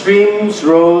down, the streams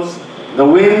rose, the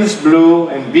winds blew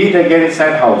and beat against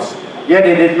that house. Yet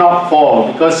it did not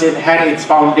fall, because it had its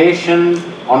foundation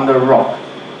on the rock.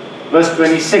 Verse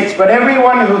 26, but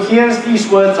everyone who hears these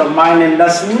words of mine and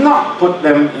does not put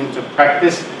them into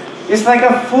practice is like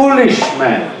a foolish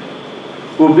man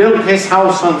who built his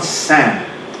house on sand,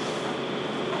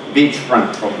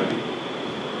 beachfront property.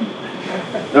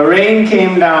 The rain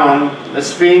came down, the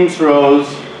streams rose,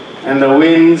 and the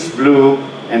winds blew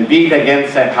and beat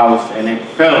against that house, and it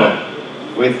fell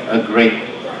with a great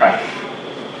crash.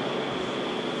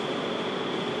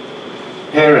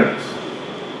 Parents,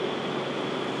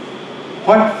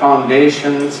 what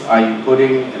foundations are you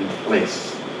putting in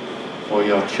place for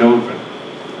your children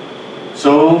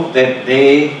so that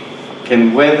they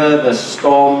can weather the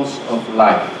storms of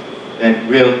life that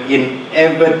will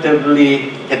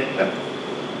inevitably hit them?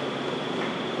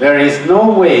 There is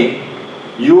no way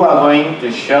you are going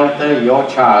to shelter your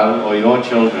child or your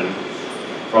children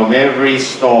from every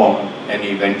storm and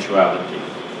eventuality.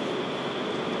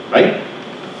 Right?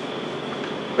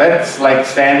 That's like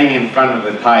standing in front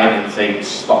of the tide and saying,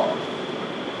 stop.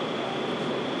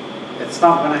 It's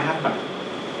not going to happen.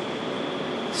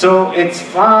 So it's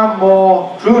far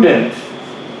more prudent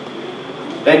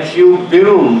that you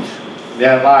build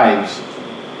their lives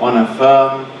on a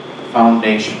firm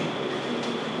foundation.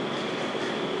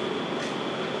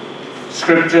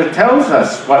 Scripture tells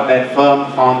us what that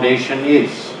firm foundation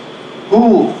is.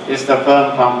 Who is the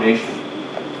firm foundation?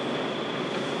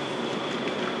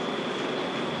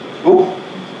 Who?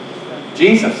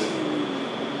 Jesus.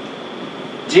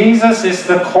 Jesus is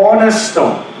the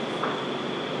cornerstone.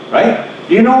 Right?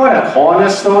 Do you know what a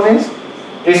cornerstone is?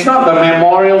 It's not the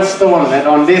memorial stone that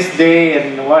on this day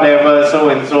and whatever so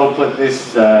and so put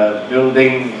this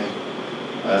building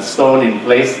stone in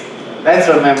place. That's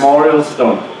a memorial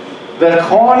stone. The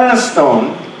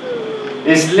cornerstone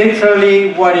is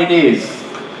literally what it is.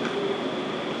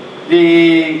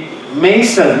 The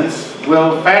masons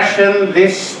will fashion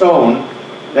this stone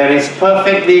that is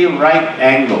perfectly right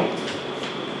angled.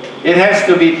 It has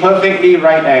to be perfectly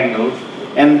right angled,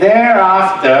 and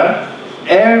thereafter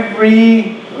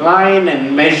every line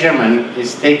and measurement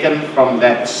is taken from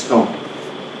that stone.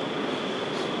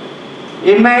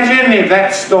 Imagine if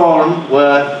that stone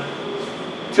were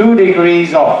 2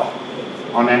 degrees off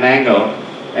on an angle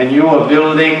and you were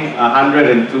building a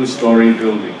 102-story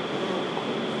building.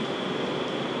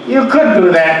 You could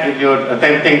do that if you're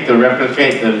attempting to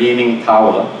replicate the Leaning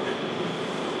Tower.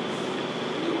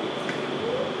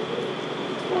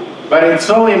 But it's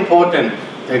so important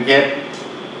to get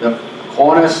the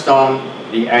cornerstone,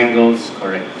 the angles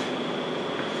correct.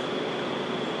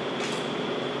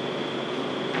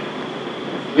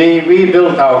 We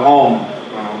built our home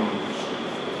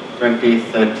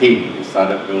 2013. We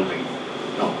started building.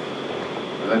 No,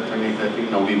 was that 2013?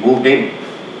 No, we moved in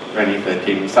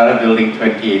 2013. We started building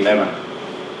 2011.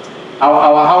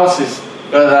 Our house is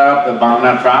further up the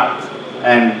Bangna tract,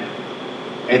 and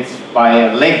it's by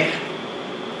a lake.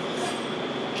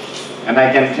 And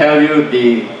I can tell you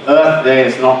the earth there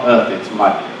is not earth, it's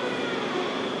mud.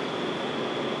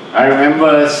 I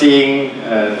remember seeing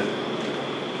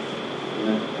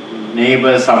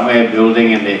neighbors somewhere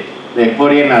building, and they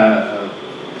put in a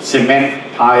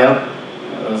cement pile.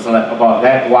 It was like about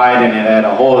that wide, and it had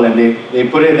a hole, and they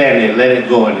put it there and they let it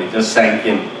go, and it just sank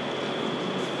in.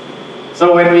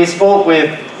 So when we spoke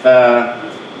with the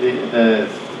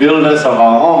builders of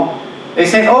our home, they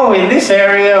said, oh, in this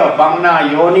area of Bangna,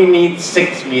 you only need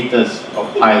 6 meters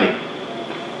of piling.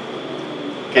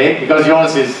 Okay, because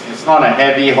yours it's not a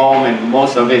heavy home, and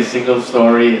most of it is single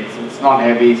story, it's not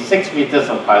heavy. 6 meters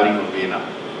of piling will be enough.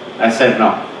 I said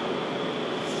no.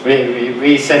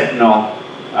 We said no.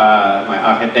 My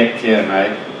architect here,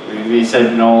 right? We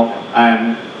said no,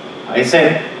 and I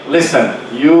said, listen,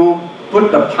 you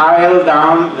put the pile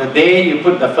down. The day you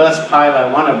put the first pile,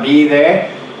 I want to be there,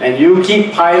 and you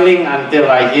keep piling until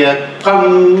I hear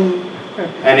 "pung,"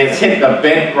 and it's hit the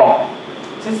bedrock.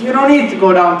 He says, you don't need to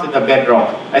go down to the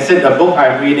bedrock. I said, the book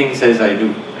I'm reading says I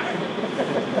do.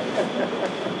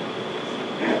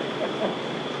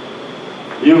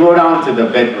 You go down to the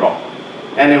bedrock,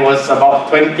 and it was about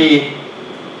 20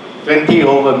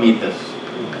 over meters.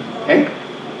 Okay,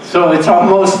 so it's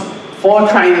almost 4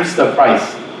 times the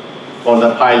price for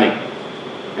the piling.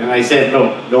 And I said,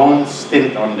 look, don't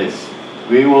stint on this.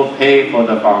 We will pay for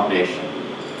the foundation.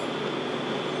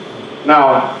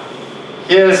 Now,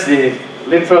 here's the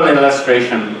literal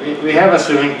illustration. We have a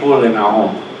swimming pool in our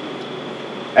home.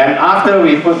 And after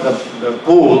we put the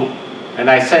pool, and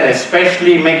I said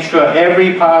especially make sure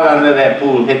every pile under that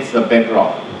pool hits the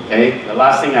bedrock. Okay? The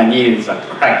last thing I need is a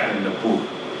crack in the pool.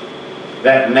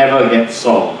 that never gets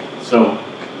solved. So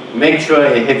make sure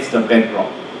it hits the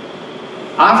bedrock.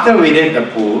 After we did the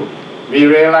pool, we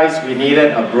realized we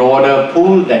needed a broader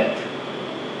pool deck.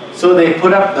 So they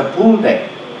put up the pool deck.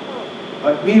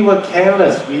 But we were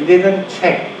careless, we didn't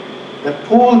check. The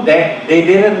pool deck, they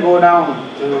didn't go down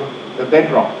to the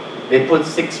bedrock. They put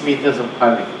 6 meters of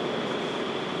piling.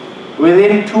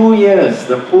 Within 2 years,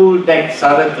 the pool deck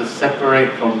started to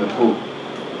separate from the pool.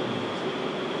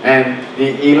 And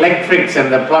the electrics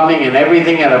and the plumbing and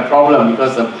everything had a problem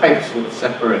because the pipes would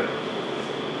separate.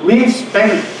 We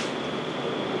spent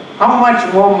how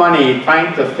much more money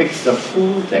trying to fix the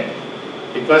pool deck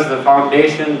because the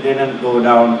foundation didn't go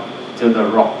down to the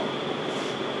rock.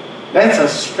 That's a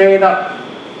straight up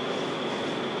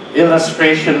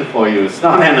illustration for you. It's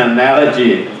not an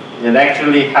analogy. It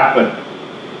actually happened.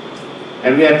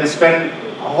 And we had to spend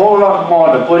a whole lot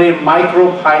more to put in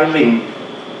micro piling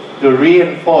to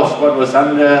reinforce what was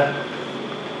under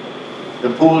the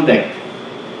pool deck.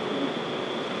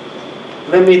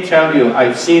 Let me tell you,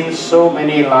 I've seen so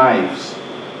many lives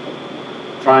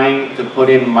trying to put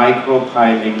in micro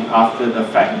piling after the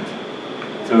fact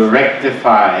to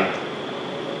rectify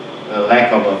the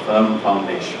lack of a firm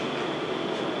foundation.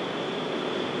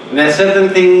 And there are certain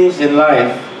things in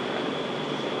life,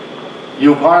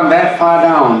 you've gone that far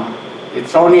down,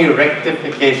 it's only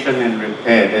rectification and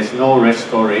repair. There's no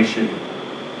restoration.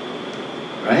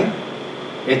 Right?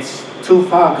 It's too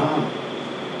far gone.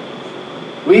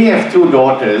 We have 2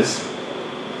 daughters,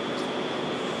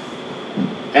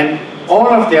 and all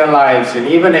of their lives, and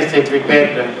even as they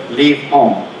prepare to leave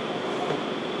home,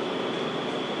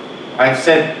 I've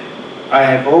said, I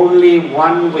have only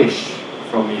one wish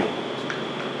from you.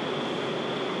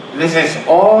 This is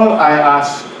all I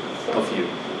ask of you.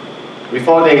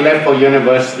 Before they left for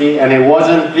university, and it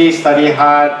wasn't please study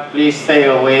hard, please stay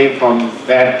away from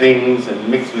bad things and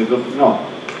mix with good. No.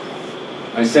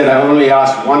 I said I only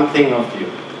ask one thing of you.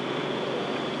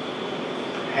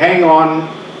 Hang on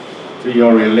to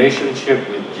your relationship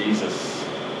with Jesus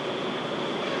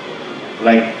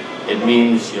like it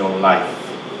means your life,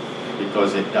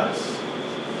 because it does.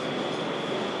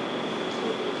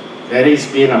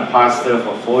 Daddy's been a pastor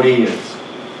for 40 years.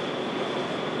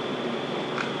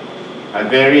 I've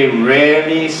very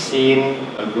rarely seen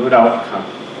a good outcome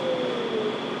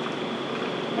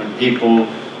when people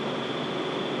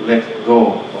let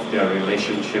go of their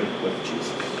relationship with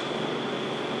Jesus.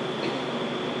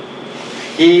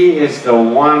 He is the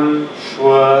one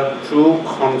sure, true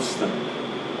constant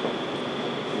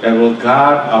that will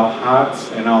guard our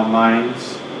hearts and our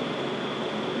minds,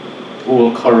 who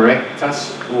will correct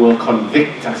us, who will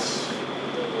convict us.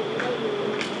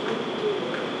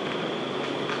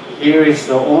 Here is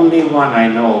the only one I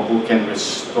know who can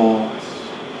restore us.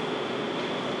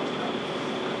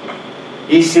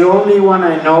 He's the only one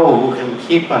I know who can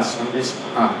keep us on this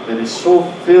path that is so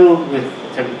filled with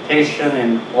temptation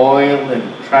and oil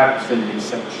and traps and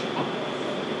deception.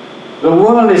 The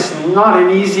world is not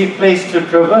an easy place to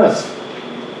traverse.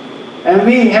 And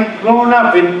we have grown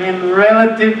up in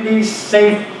relatively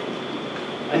safe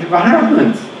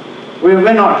environments.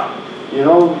 We're not,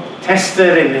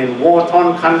 tested in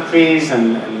war-torn countries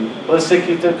and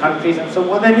persecuted countries and so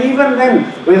forth. And even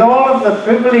then, with all of the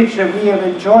privilege that we have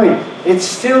enjoyed, it's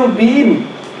still been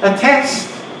a test.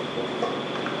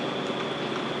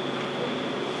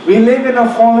 We live in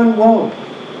a fallen world.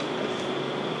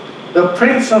 The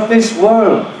prince of this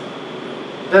world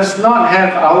does not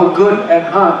have our good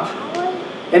at heart.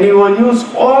 And he will use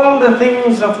all the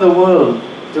things of the world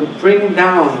to bring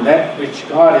down that which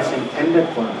God has intended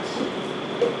for us.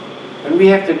 And we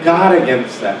have to guard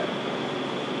against that.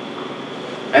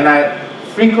 And I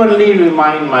frequently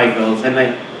remind my girls, and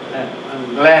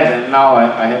I'm glad that now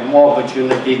I have more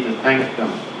opportunity to thank them,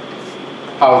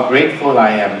 how grateful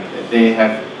I am that they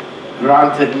have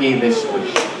granted me this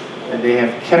wish, that they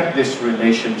have kept this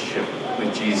relationship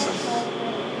with Jesus.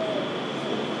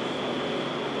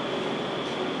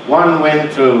 One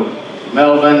went to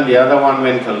Melbourne, the other one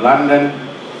went to London,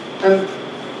 and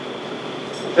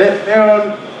they're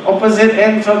on opposite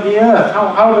ends of the earth.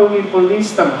 How do we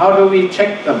police them? How do we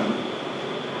check them?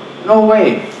 No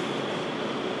way.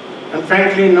 And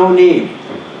frankly, no need.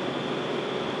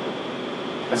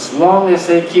 As long as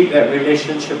they keep that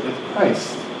relationship with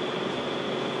Christ,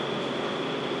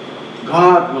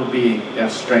 God will be their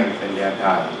strength and their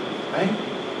guide. Right?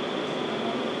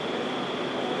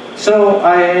 So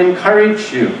I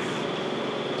encourage you,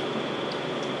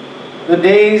 the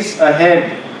days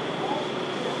ahead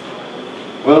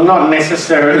will not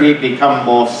necessarily become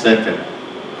more certain.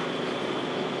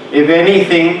 If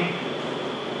anything,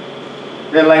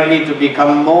 they're likely to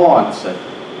become more uncertain.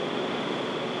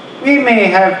 We may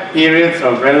have periods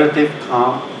of relative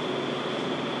calm,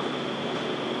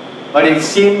 but it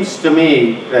seems to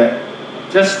me that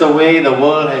just the way the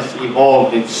world has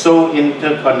evolved, it's so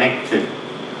interconnected.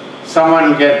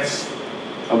 Someone gets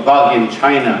a bug in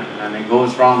China and it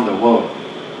goes around the world.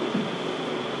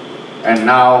 And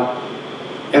now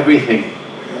everything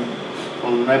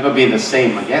will never be the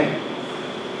same again.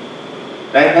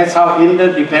 That's how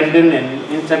interdependent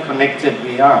and interconnected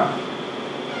we are.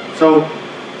 So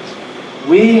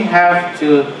we have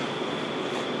to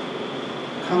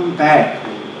come back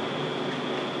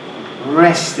and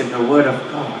rest in the Word of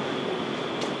God.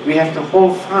 We have to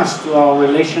hold fast to our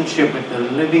relationship with the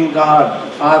living God,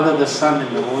 the Father, the Son,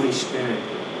 and the Holy Spirit.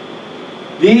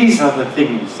 These are the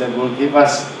things that will give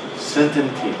us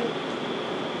certainty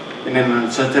in an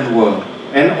uncertain world.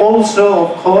 And also,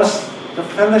 of course, the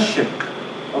fellowship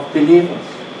of believers.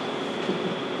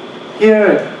 Here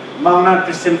at Bangna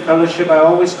Christian Fellowship, I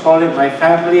always call it my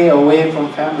family away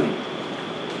from family.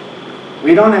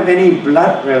 We don't have any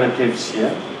blood relatives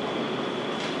here.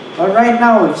 But right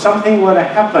now, if something were to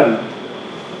happen,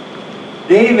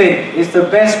 David is the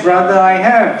best brother I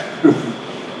have.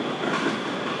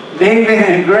 David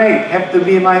and Greg have to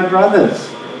be my brothers.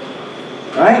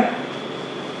 Right?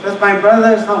 Because my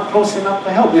brother is not close enough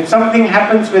to help. If something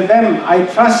happens with them, I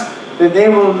trust that they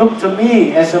will look to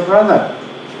me as a brother.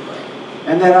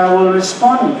 And that I will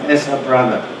respond as a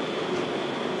brother.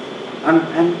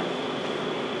 And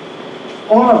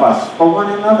all of us, for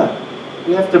one another.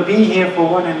 We have to be here for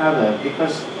one another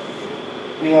because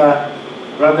we are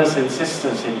brothers and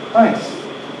sisters in Christ.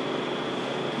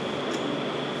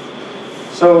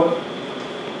 So,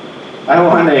 I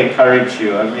want to encourage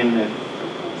you. I mean, it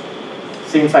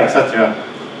seems like such a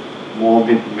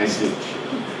morbid message.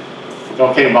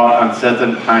 Talking about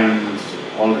uncertain times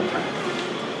all the time.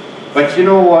 But you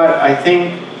know what? I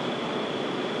think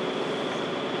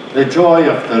the joy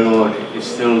of the Lord is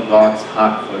still God's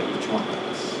heart for each one of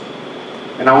us.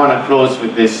 And I want to close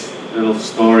with this little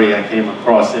story I came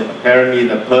across. Apparently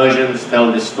the Persians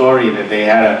tell this story that they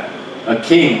had a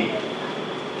king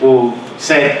who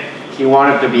said he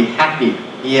wanted to be happy.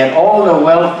 He had all the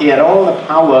wealth, he had all the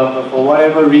power, but for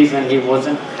whatever reason he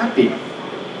wasn't happy.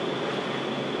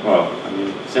 Well, I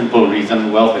mean, simple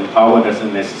reason, wealth and power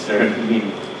doesn't necessarily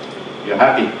mean you're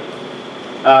happy.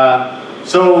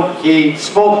 So he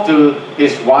spoke to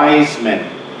his wise men,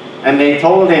 and they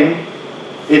told him,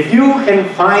 if you can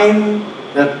find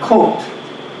the coat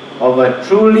of a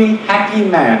truly happy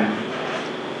man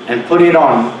and put it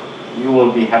on, you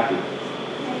will be happy.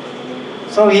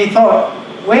 So he thought,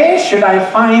 where should I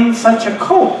find such a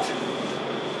coat?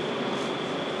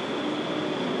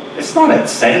 It's not at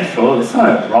Central, it's not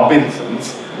at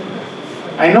Robinson's.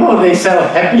 I know they sell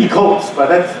happy coats, but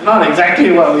that's not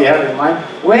exactly what we have in mind.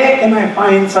 Where can I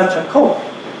find such a coat?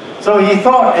 So he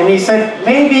thought, and he said,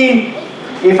 maybe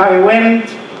if I went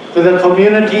to the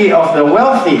community of the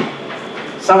wealthy,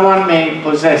 someone may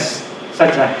possess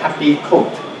such a happy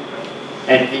coat.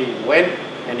 And he went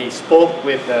and he spoke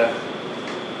with the...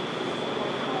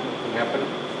 What happened?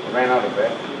 He ran out of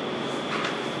breath.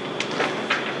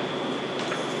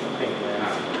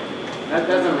 That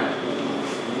doesn't matter.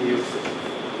 He used it.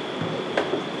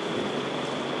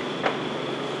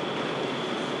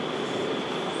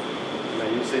 Can I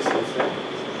use this instead?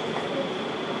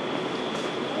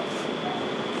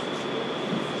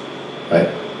 Right.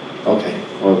 Okay,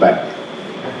 we're back.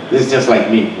 This is just like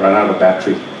me, run out of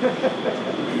battery.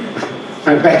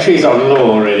 My battery's on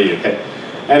low already, okay?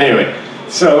 Anyway,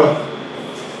 so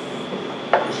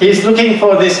he's looking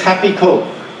for this happy coat,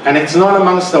 and it's not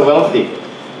amongst the wealthy.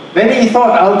 Then he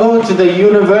thought, I'll go to the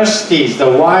universities, the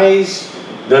wise,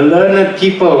 the learned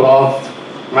people of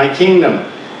my kingdom,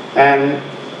 and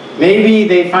maybe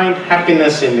they find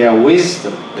happiness in their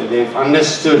wisdom, that they've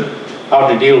understood how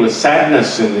to deal with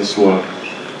sadness in this world.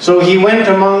 So he went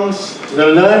amongst the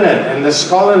learned and the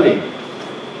scholarly,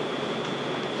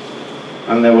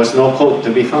 and there was no coat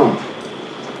to be found.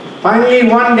 Finally,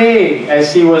 one day,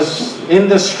 as he was in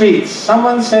the streets,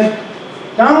 someone said,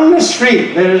 down the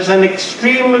street there is an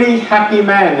extremely happy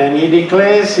man, and he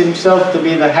declares himself to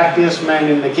be the happiest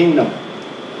man in the kingdom.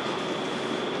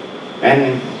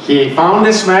 And he found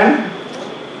this man,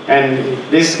 and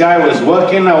this guy was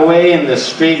working away in the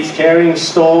streets carrying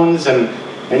stones, and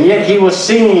yet he was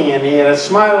singing, and he had a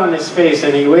smile on his face,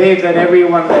 and he waved at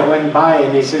everyone that went by,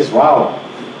 and he says, wow,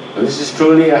 this is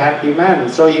truly a happy man.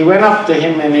 So he went up to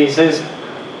him and he says,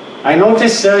 I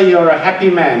notice, sir, you're a happy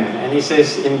man. And he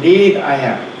says, indeed I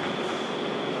am.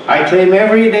 I claim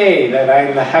every day that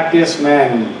I'm the happiest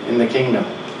man in the kingdom.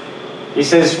 He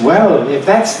says, well, if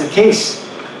that's the case,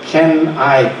 can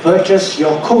I purchase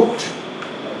your coat?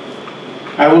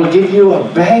 I will give you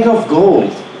a bag of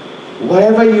gold.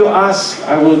 Whatever you ask,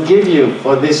 I will give you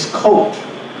for this coat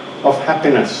of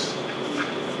happiness.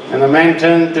 And the man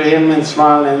turned to him and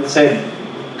smiled and said,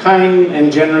 kind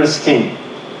and generous king,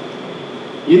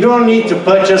 you don't need to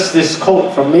purchase this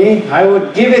coat from me. I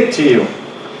would give it to you.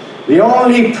 The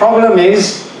only problem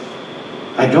is,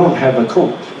 I don't have a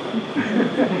coat.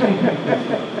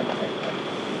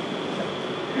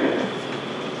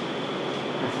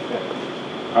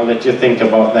 I'll let you think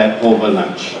about that over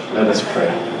lunch. Let us pray.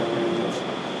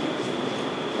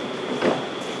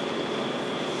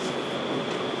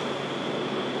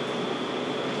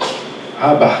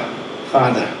 Abba,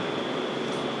 Father,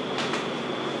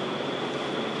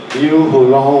 you who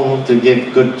long to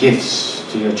give good gifts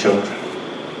to your children,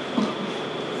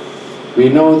 we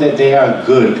know that they are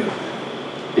good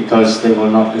because they will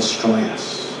not destroy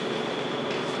us.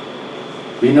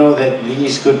 We know that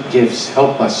these good gifts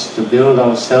help us to build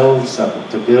ourselves up,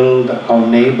 to build our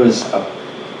neighbors up,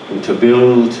 and to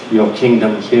build your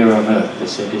kingdom here on earth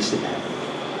as it is in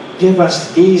heaven. Give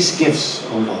us these gifts,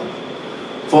 O Lord.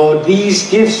 For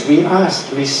these gifts we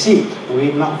ask, we seek,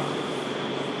 we knock.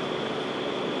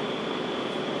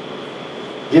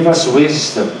 Give us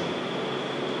wisdom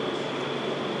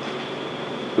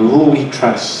to who we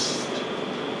trust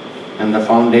and the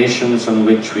foundations on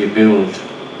which we build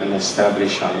and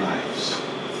establish our lives.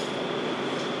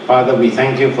 Father, we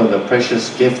thank you for the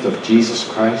precious gift of Jesus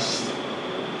Christ.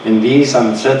 In these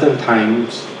uncertain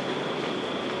times,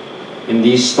 in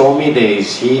these stormy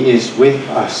days, He is with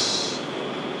us.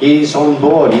 He is on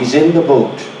board, He's in the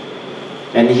boat,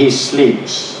 and He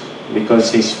sleeps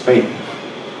because His faith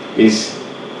is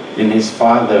in His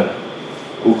Father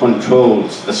who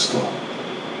controls the storm.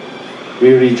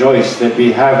 We rejoice that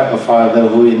we have a Father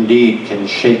who indeed can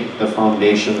shake the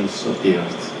foundations of the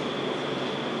earth.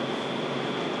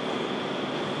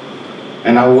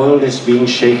 And our world is being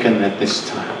shaken at this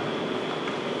time,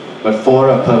 but for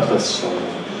a purpose, O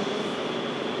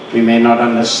Lord. We may not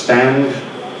understand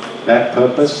that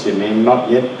purpose. It may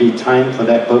not yet be time for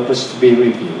that purpose to be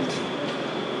revealed.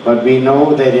 But we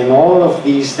know that in all of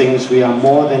these things we are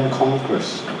more than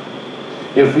conquerors.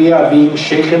 If we are being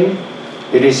shaken,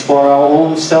 it is for our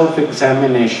own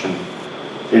self-examination.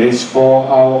 It is for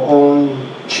our own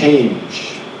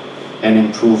change and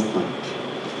improvement.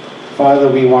 Father,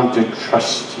 we want to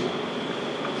trust you.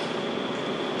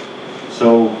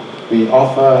 So we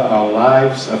offer our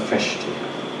lives afresh to you.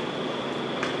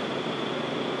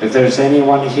 If there's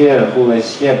anyone here who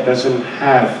as yet doesn't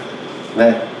have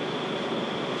that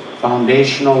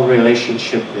foundational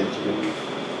relationship with you,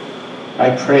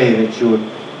 I pray that you would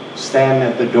stand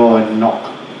at the door and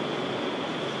knock.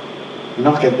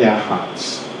 Knock at their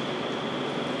hearts.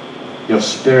 Your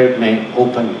Spirit may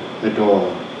open the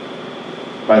door.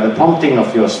 By the prompting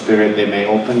of your Spirit, they may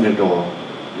open the door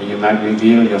and you might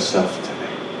reveal yourself to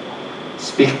them.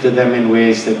 Speak to them in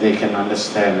ways that they can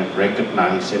understand and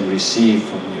recognize and receive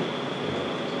from you.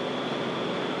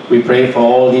 We pray for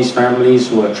all these families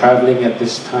who are traveling at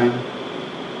this time.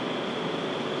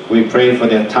 We pray for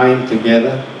their time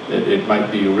together, that it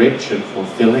might be rich and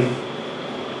fulfilling.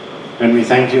 And we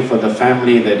thank you for the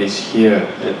family that is here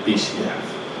at BCF.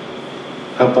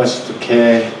 Help us to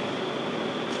care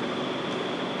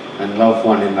and love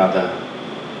one another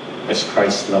as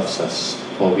Christ loves us.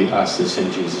 For we ask this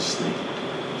in Jesus' name.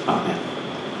 Amen.